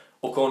header.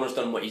 O'Connor's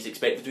done what he's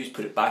expected to do, he's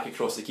put it back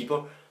across the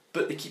keeper.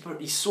 But the keeper,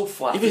 he's so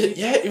flat-footed.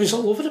 He was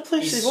all over the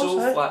place. He's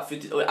so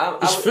flat-footed.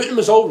 His footing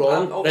was all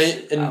wrong.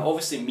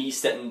 Obviously me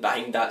sitting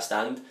behind that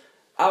stand,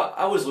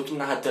 I was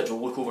looking, I had to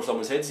look over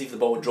someone's head to see if the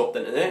ball had dropped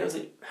into the net, and I was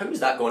like, how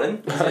was that going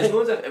in?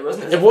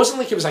 It wasn't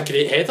like it was a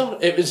great header.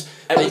 It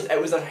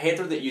was a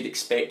header that you'd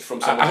expect from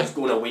someone who's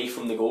going away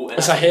from the goal.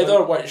 It's a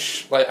header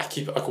which a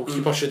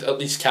goalkeeper should at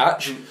least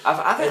catch.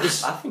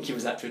 I think he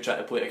was actually trying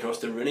to play it across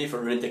to Rooney for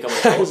Rooney to come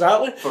across.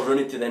 Exactly. For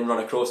Rooney to then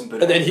run across and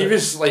put it in. And then he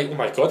was like, oh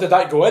my god, did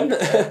that go in?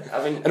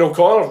 And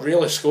O'Connor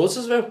really scores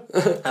as well.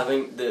 I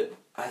think that...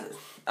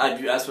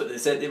 that's what they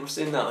said. They were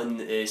saying that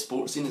on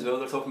Sports Scene as well.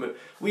 They're talking about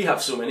we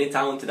have so many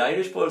talented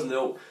Irish players, and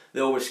they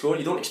always score.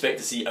 You don't expect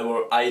to see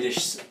our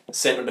Irish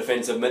centre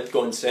defensive mid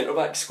going centre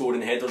back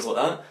scoring headers like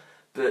that.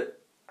 But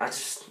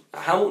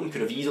Hamilton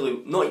could have easily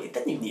he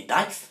didn't even need to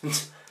dive.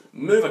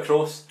 Move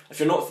across. If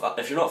you're not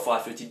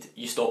flat footed,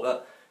 you stop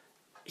that.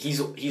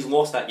 He's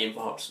lost that game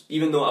for Hearts.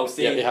 Even though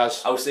he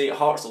has. I would say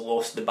Hearts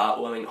lost the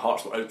battle. I mean,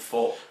 Hearts were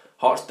outfought.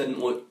 Hearts didn't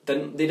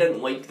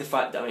like the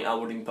fact that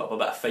Aberdeen put up a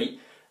bit of fight,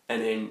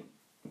 and then.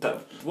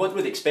 But what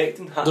were they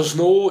expecting? There's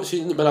no.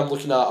 See, when I'm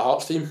looking at a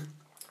Hearts team,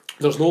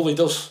 there's no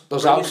leaders.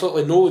 There's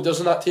absolutely no leaders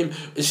in that team.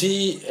 Is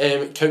he?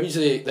 Cowie's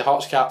the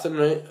Hearts captain,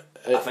 right?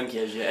 I think he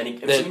is. Yeah,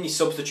 and when you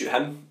substitute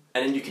him,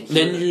 and then you can.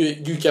 Then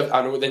you give.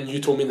 I know. Then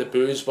you told me the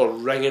boos were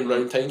ringing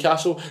round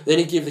Tynecastle. Then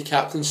he gave the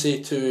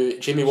captaincy to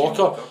Jamie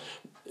Walker.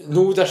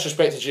 No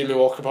disrespect to Jamie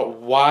Walker, but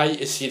why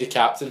is he the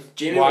captain?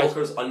 Jamie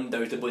Walker's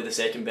undoubtedly the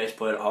second best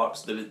player at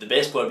Hearts. The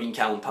best player being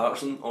Callum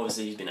Patterson.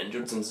 Obviously, he's been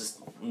injured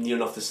since near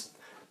enough this.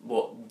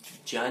 What,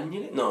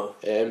 January? No.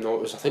 No,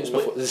 it was. I think it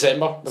was before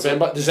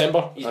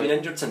December. He's been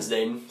injured since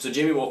then. So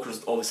Jamie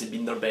Walker's obviously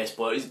been their best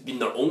player. He's been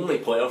their only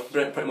player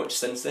pretty much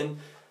since then,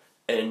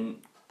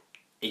 and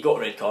he got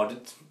red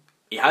carded.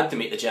 He had to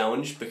make the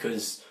challenge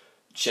because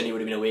Shinnie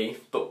would have been away.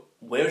 But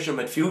where's your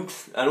midfield?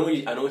 I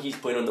know he's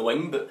playing on the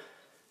wing, but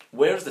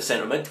where's the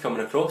centre mid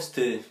coming across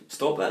to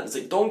stop that? It's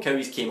like Don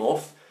Cowies came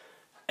off,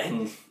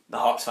 and the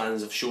Hearts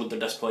fans have showed their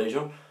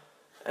displeasure.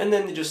 And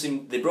then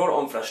they brought it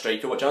on for a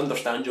striker, which I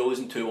understand you're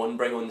losing 2-1,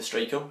 bring on the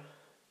striker.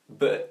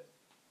 But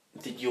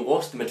you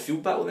lost the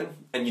midfield battle then.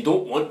 And you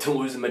don't want to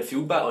lose the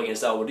midfield battle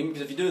against Aberdeen,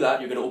 because if you do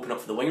that, you're going to open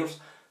up for the wingers.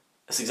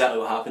 That's exactly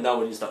what happened.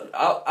 Aberdeen started.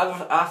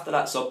 After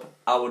that sub,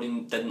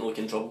 Aberdeen didn't look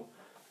in trouble.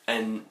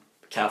 And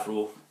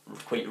Cathro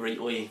quite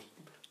rightly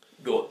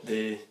got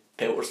the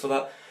pelters for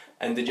that.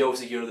 And did you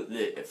also hear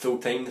that at full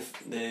time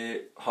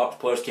the Hearts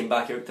players came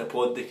back out to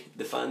applaud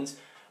the fans?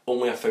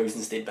 Only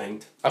 1,000 stayed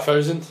behind.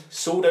 1,000?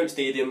 Sold out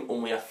stadium,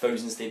 only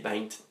 1,000 stayed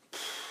behind.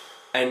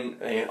 And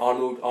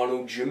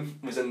Arnold June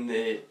was in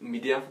the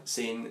media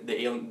saying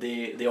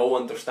that they all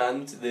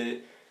understand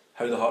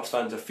how the Hearts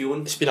fans are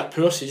feeling. It's been a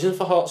poor season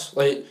for Hearts.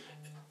 Like,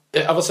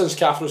 ever since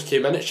Cathro's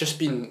came in, it's just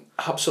been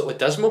absolutely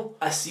dismal.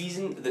 A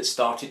season that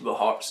started with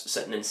Hearts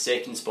sitting in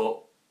second spot,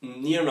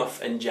 near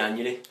enough in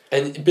January.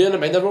 And bearing in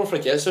mind, everyone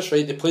forgets this,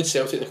 right? They played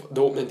Celtic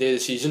the opening day of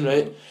the season,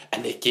 right?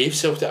 And they gave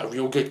Celtic a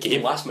real good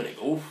game. Last minute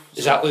goal.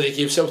 Exactly, they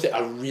gave Celtic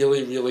a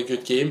really, really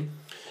good game.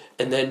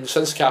 And then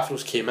since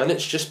Cathro's came in,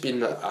 it's just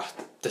been a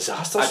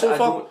disaster so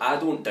far. I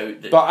don't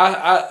doubt that. But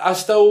I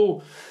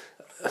still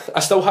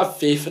have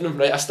faith in him,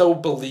 right? I still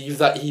believe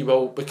that he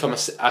will become a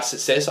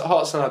success at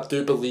Hearts, and I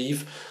do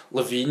believe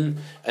Levine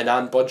and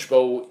Anne Budge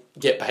will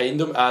get behind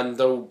him and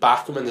they'll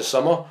back him in the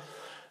summer.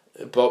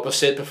 But we've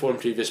said before in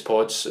previous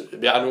pods, I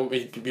know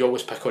we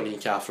always pick on Ian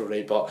Cathro,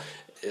 right? But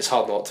it's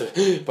hard not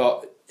to.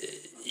 But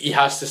he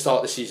has to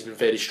start the season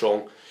very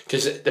strong,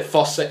 because the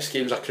first 6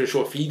 games are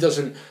crucial. If he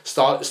doesn't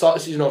start the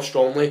season off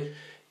strongly,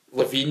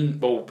 Levine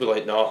will be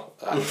like, no,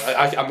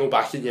 I'm not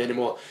backing you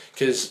anymore.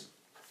 Because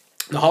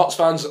the Hearts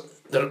fans,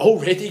 they're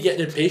already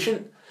getting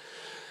impatient,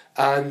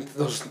 and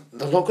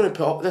they're not going to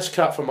put up with this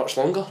crap for much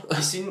longer.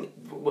 You've seen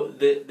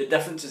the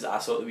differences that I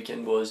saw at the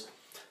weekend was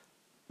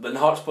when the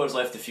Hearts players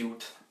left the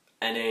field,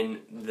 and then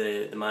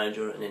the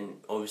manager, and then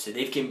obviously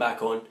they've came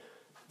back on,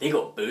 they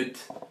got booed.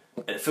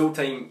 At full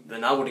time,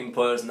 the Aberdeen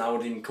players and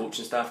Aberdeen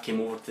coaching staff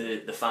came over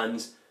to the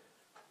fans.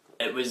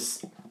 It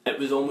was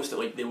almost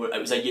like it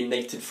was a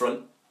united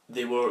front.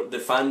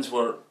 The fans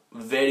were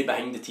very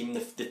behind the team.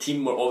 The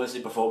team were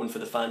obviously performing for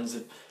the fans.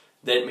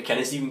 Then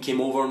McInnes even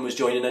came over and was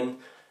joining in.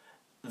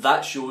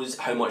 That shows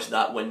how much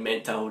that win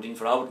meant to Aberdeen.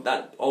 For Aberdeen,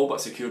 that all but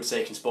secured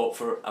second spot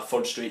for a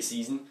third straight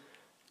season,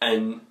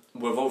 and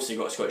we've obviously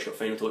got a Scottish Cup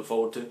final to look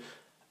forward to.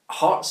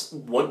 Hearts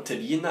want to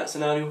be in that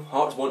scenario.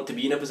 Hearts want to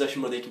be in a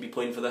position where they can be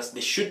playing for this. They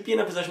should be in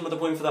a position where they're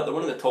playing for that. They're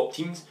one of the top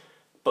teams,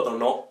 but they're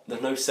not.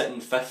 They're now sitting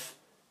 5th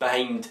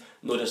behind,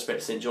 no disrespect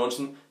to St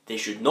Johnstone. They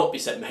should not be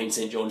sitting behind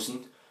St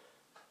Johnstone,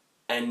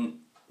 and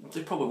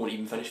they probably won't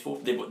even finish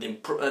 4th.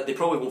 They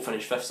probably won't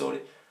finish 5th, sorry,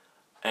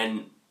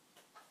 and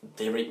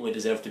they rightly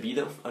deserve to be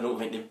there. I don't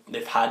think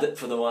they've had it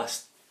for the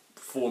last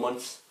 4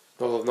 months.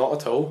 No, not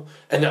at all.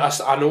 And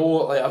I know,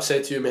 like I've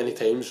said to you many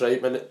times,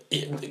 right,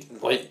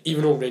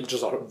 even though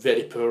Rangers are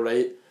very poor,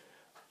 right,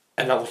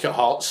 and I look at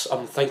Hearts,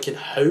 I'm thinking,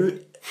 how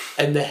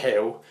in the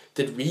hell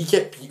did we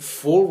get beat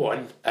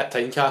 4-1 at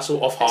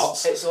Tynecastle off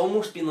Hearts? It's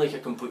almost been like a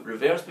complete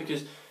reverse,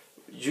 because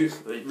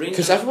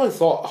Rangers, everyone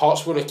thought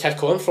Hearts were going to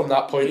kick on from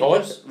that point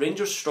on.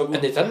 Rangers struggled,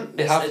 and they didn't.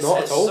 They have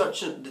not at all.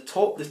 The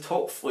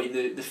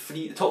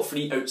top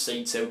three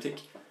outside Celtic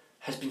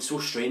has been so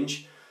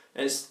strange.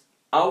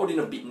 Aberdeen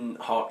have beaten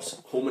Hearts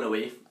home and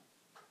away,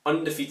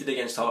 undefeated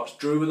against Hearts,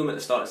 drew with them at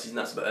the start of the season,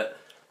 that's about it.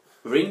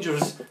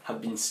 Rangers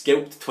have been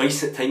scalped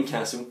twice at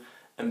Tynecastle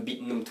and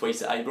beaten them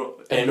twice at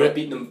Ibrox.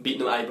 Beaten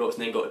them at Ibrox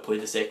and then got to play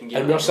the second game.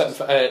 And we're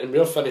going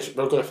to finish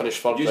third,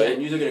 right?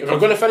 If we're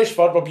going to finish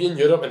third, we'll be in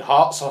Europe, and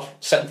Hearts are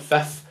sitting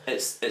 5th.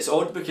 It's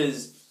odd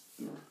because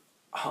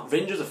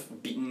Rangers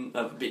have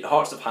beat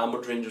Hearts have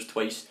hammered Rangers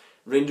twice.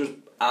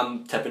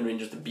 I'm tipping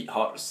Rangers to beat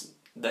Hearts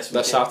this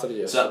weekend. This Saturday,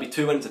 yes. So that'll be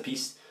 2 wins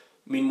apiece.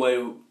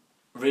 Meanwhile,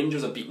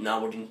 Rangers have beaten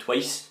Aberdeen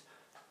twice,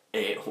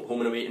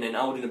 home and away, and then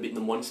Aberdeen have beaten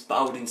them once,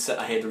 but Aberdeen sit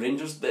ahead of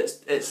Rangers.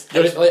 It's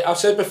Like I've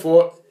said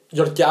before,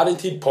 you're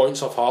guaranteed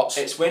points off Hearts.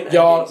 It's when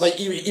you're like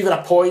even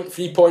a point,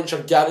 3 points,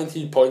 you're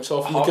guaranteed points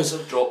off them. Hearts Because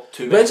have dropped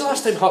 2 when's the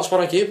last time Hearts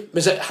won a game?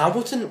 Was it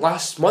Hamilton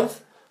last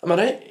month? Am I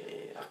right?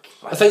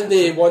 I think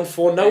they won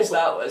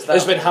 4-0.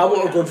 It's when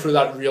Hamilton were going through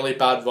that really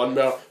bad run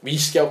where we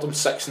scalped them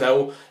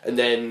 6-0 and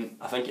then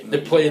I think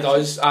they played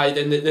us.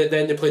 Then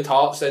they played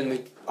Hearts, then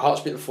the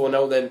Hearts beat them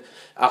 4-0. Then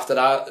after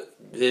that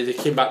they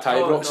came back to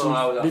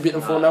Ibrox and we beat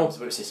them 4-0. I was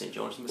about to say St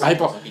Johnstone.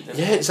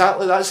 Yeah,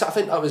 exactly. I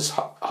think that was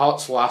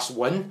Hearts' last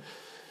win.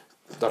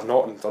 They're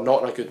not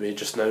in a good way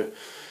just now,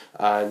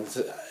 and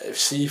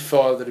see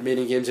for the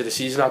remaining games of the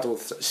season, I don't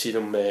see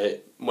them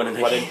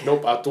winning.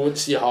 Nope, I don't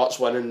see Hearts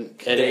winning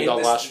any of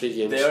the last 3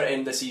 games. Their end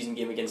of the season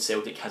game against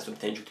Celtic has the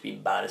potential to be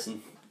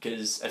embarrassing,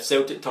 because if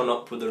Celtic turn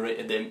up with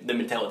the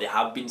mentality they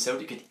have been,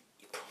 Celtic could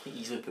probably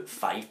easily put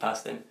 5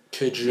 past them.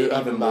 Could you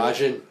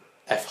imagine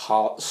if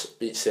Hearts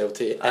beat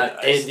Celtic and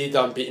ended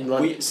the unbeaten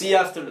run? See,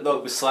 after the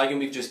slagging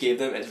we just gave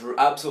them, it's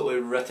absolutely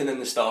written in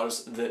the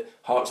stars that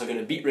Hearts are going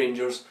to beat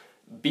Rangers,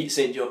 beat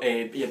St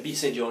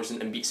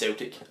Johnstone and beat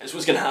Celtic. It's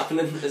what's going to happen.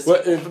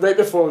 Right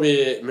before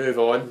we move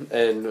on,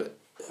 and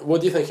what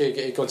do you think of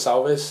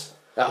Gonçalves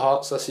at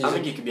Hearts this season? I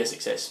think he could be a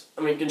success.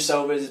 I mean,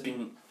 Gonçalves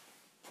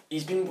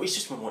he's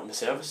just been wanting the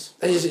service.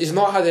 He's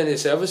not had any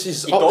service.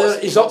 He's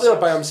up there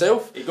by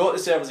himself. He got the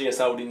service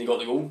against Aberdeen. He got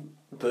the goal,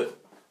 but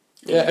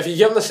yeah, if you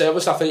give him the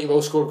service, I think he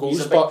will score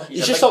goals.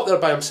 He's just up there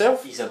by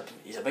himself. He's a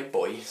big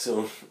boy,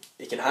 so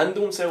he can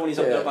handle himself when he's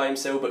up there by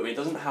himself. But when he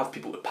doesn't have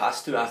people to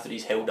pass to after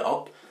he's held it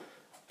up,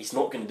 he's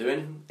not going to do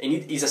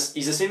anything. He's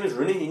the same as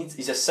Rooney.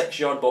 He's a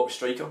 6-yard box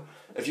striker.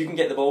 If you can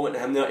get the ball into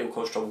him there, he'll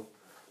cause trouble,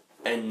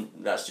 and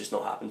that's just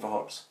not happened for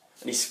Hearts.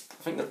 And he's,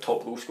 I think, their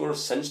top goal scorer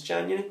since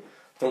January.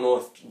 I don't know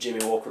if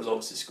Jamie Walker's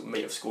obviously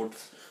might have scored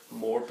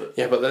more, but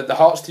yeah, but the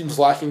Hearts team's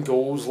lacking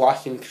goals,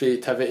 lacking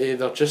creativity.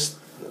 They're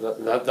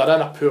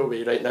in a poor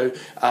way right now,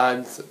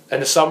 and in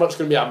the summer it's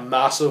going to be a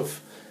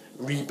massive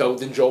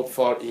rebuilding job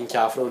for Ian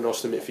Cathro and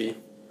Austin McPhee.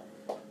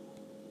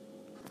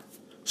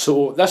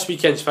 So this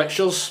weekend's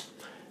fixtures,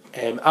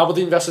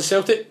 Aberdeen versus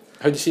Celtic.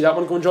 How do you see that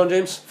one going, John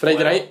James?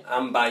 Friday night?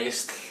 I'm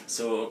biased,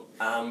 so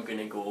I'm going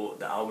to go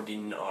that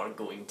Aberdeen are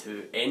going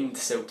to end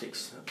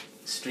Celtic's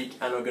streak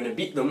and are going to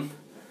beat them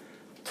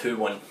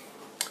 2-1.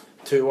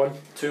 2-1.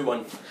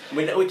 2-1. I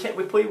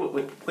mean,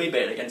 we play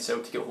better against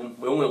Celtic at home.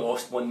 We only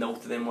lost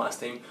 1-0 to them last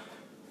time,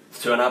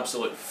 to an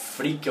absolute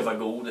freak of a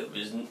goal that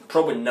was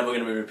probably never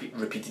going to be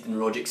repeated in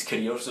Roderick's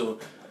career. So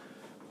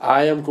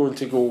I am going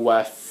to go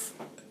with,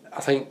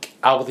 I think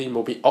Aberdeen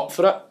will be up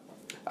for it.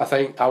 I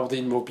think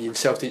Aberdeen will be in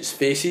Celtic's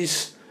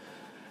faces,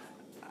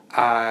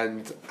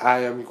 and I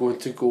am going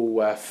to go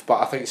with,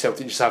 but I think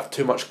Celtic just have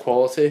too much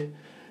quality,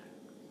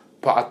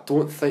 but I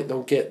don't think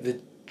they'll get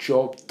the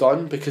job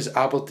done because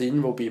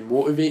Aberdeen will be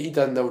motivated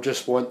and they'll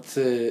just want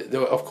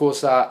to, of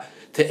course that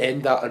to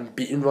end that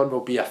unbeaten run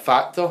will be a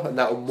factor and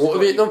that will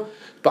motivate them,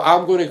 but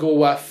I'm going to go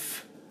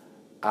with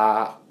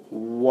a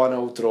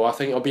 1-0 draw. I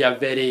think it'll be a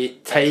very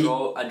tight,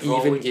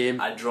 even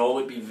game. A draw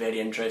would be very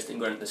interesting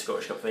going into the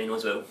Scottish Cup final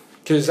as well.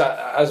 Because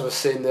as I was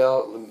saying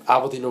there,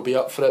 Aberdeen will be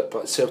up for it,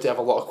 but Celtic have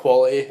a lot of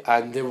quality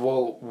and they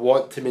will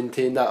want to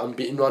maintain that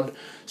unbeaten run.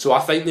 So I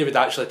think they would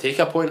actually take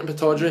a point at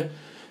Pittodrie.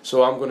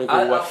 So I'm going to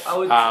go with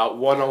a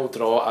 1-0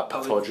 draw at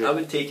Pittodrie. I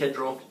would take a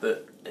draw,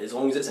 but as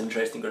long as it's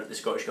interesting going into the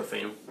Scottish Cup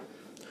final.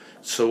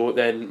 So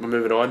then we're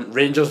moving on.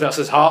 Rangers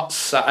versus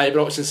Hearts at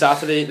Ibrox on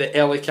Saturday, the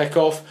early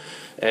kick-off.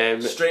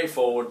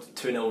 Straightforward,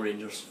 2-0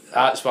 Rangers.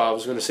 That's what I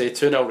was going to say,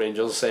 2-0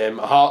 Rangers.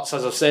 Hearts,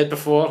 as I've said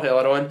before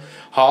earlier on,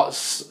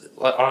 Hearts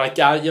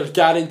you're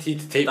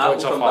guaranteed to take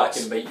points off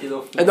Hearts. That will come back and bite you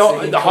though. And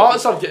no, the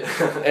Hearts are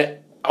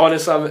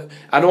honestly,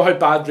 I know how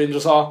bad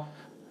Rangers are,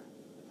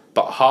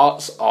 but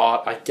Hearts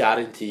are a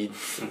guaranteed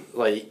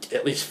like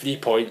at least 3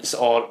 points,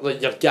 or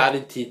like you're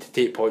guaranteed to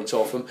take points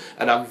off them,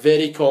 and I'm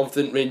very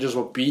confident Rangers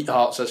will beat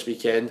Hearts this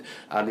weekend,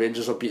 and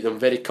Rangers will beat them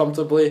very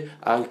comfortably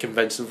and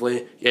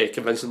convincingly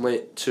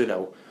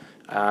 2-0.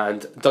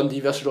 And Dundee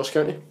versus Ross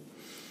County.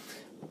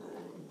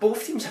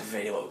 Both teams have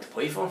very little to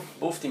play for.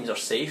 Both teams are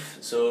safe,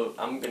 so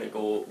I'm going to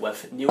go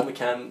with Neil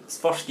McCann's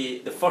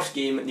the first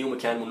game Neil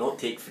McCann will not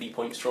take 3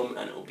 points from,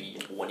 and it will be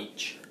 1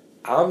 each.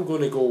 I'm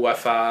going to go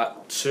with a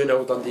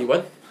 2-0 Dundee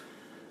win.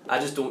 I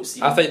just don't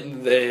see. I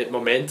think the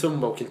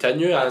momentum will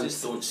continue, and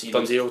just don't see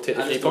Dundee will take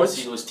the 3 points. I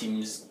just don't see those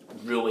teams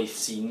really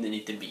seeing they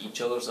need to beat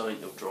each other, so I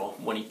think they'll draw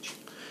 1 each.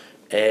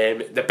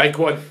 The big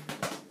one.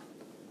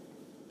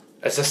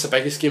 Is this the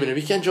biggest game of the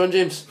weekend, John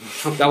James?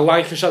 The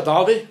Lancashire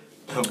Derby.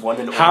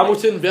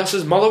 Hamilton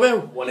versus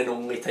Motherwell. One and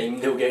only time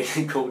they'll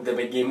get called the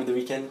big game of the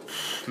weekend.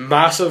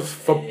 Massive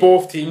for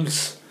both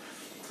teams.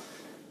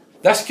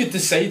 This could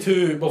decide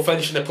who will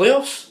finish in the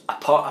playoffs. A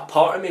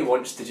part of me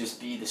wants to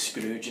just be the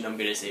Scrooge, and I'm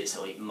going to say it's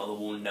like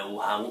Motherwell 0,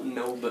 Hamilton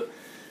 0, but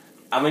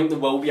I think there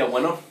will be a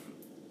winner.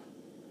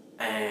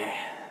 I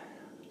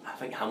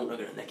think Hamilton are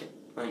going to nick it.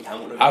 I think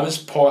Hamilton. I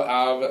was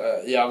I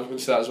was going to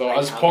say that as well. I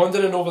was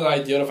pondering over the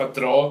idea of a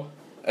draw,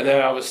 and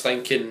then I was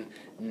thinking,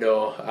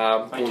 no,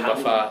 I'm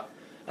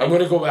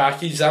going to go with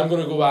Accies. I'm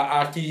going to go with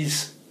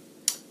Accies.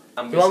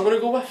 You know what I'm going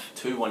to go with?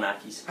 2-1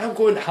 Accies. I'm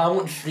going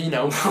Hamilton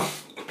 3-0.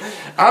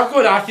 I'm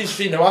going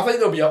Accies 3-0. I think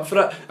they'll be up for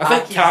it. I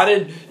think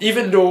Karen,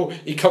 even though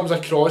he comes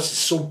across as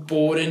so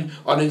boring,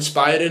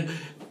 uninspiring,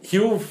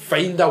 he'll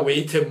find a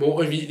way to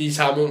motivate these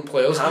Hamilton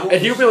players. And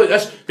he'll be like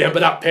this, remember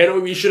that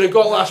penalty we should have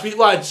got last week,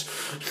 lads?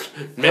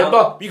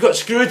 Remember? We got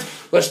screwed?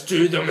 Let's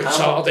do them on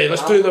Saturday.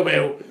 Let's do them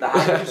well. The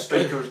Hamilton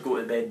strikers go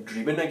to bed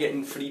dreaming of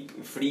getting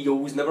free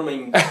goals. Never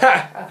mind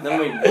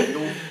one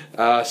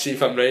goal. See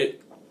if I'm right.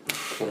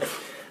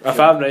 If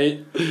I'm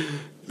right,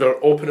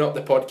 they're opening up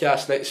the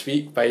podcast next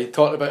week by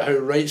talking about how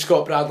right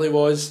Scott Bradley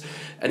was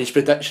and his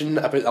prediction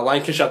about the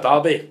Lancashire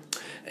derby.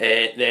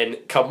 Then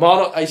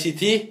Kilmarnock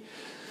ICT.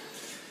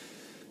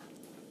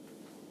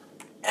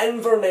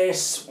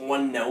 Inverness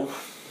 1-0.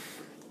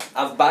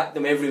 I've backed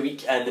them every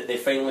week and they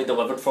finally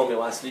delivered for me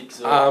last week.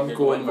 So I'm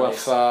going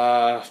with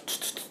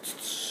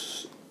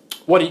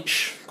one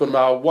each. Going with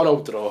a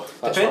 1-0 draw.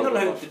 Depending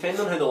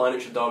on how the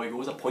Lanarkshire derby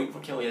goes, a point for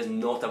Kelly is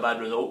not a bad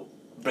result.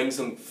 Brings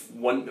them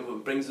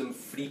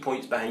 3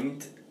 points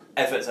behind.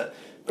 If it's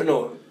but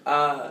no,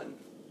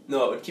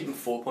 it would keep them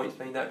 4 points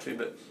behind actually.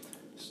 But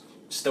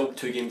still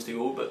 2 games to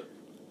go. But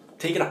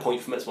taking a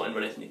point from it's what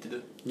Inverness need to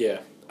do.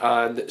 Yeah.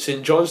 And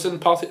St Johnstone,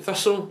 Partick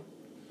Thistle.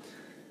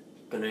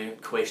 Gonna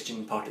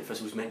question Partick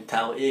Thistle's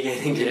mentality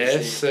again.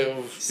 Yes,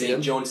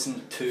 St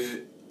Johnstone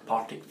 2,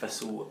 Partick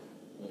Thistle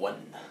 1.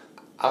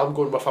 I'm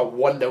going with a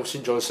 1-0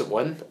 St Johnstone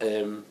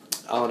win.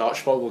 Alan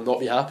Archibald will not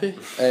be happy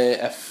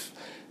if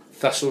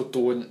Thistle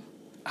don't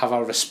have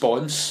a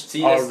response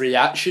or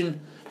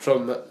reaction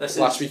from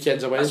last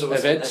weekend's events.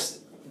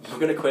 We're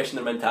going to question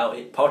their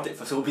mentality. Partick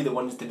Thistle will be the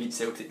ones to beat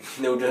Celtic.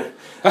 They'll do.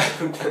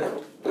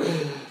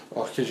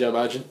 Oh, could you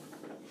imagine?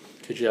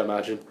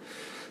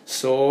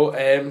 So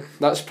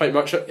that's pretty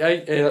much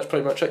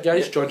it,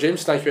 guys. John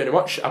James, thank you very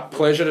much. A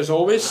pleasure as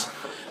always,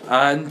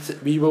 and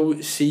we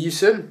will see you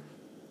soon.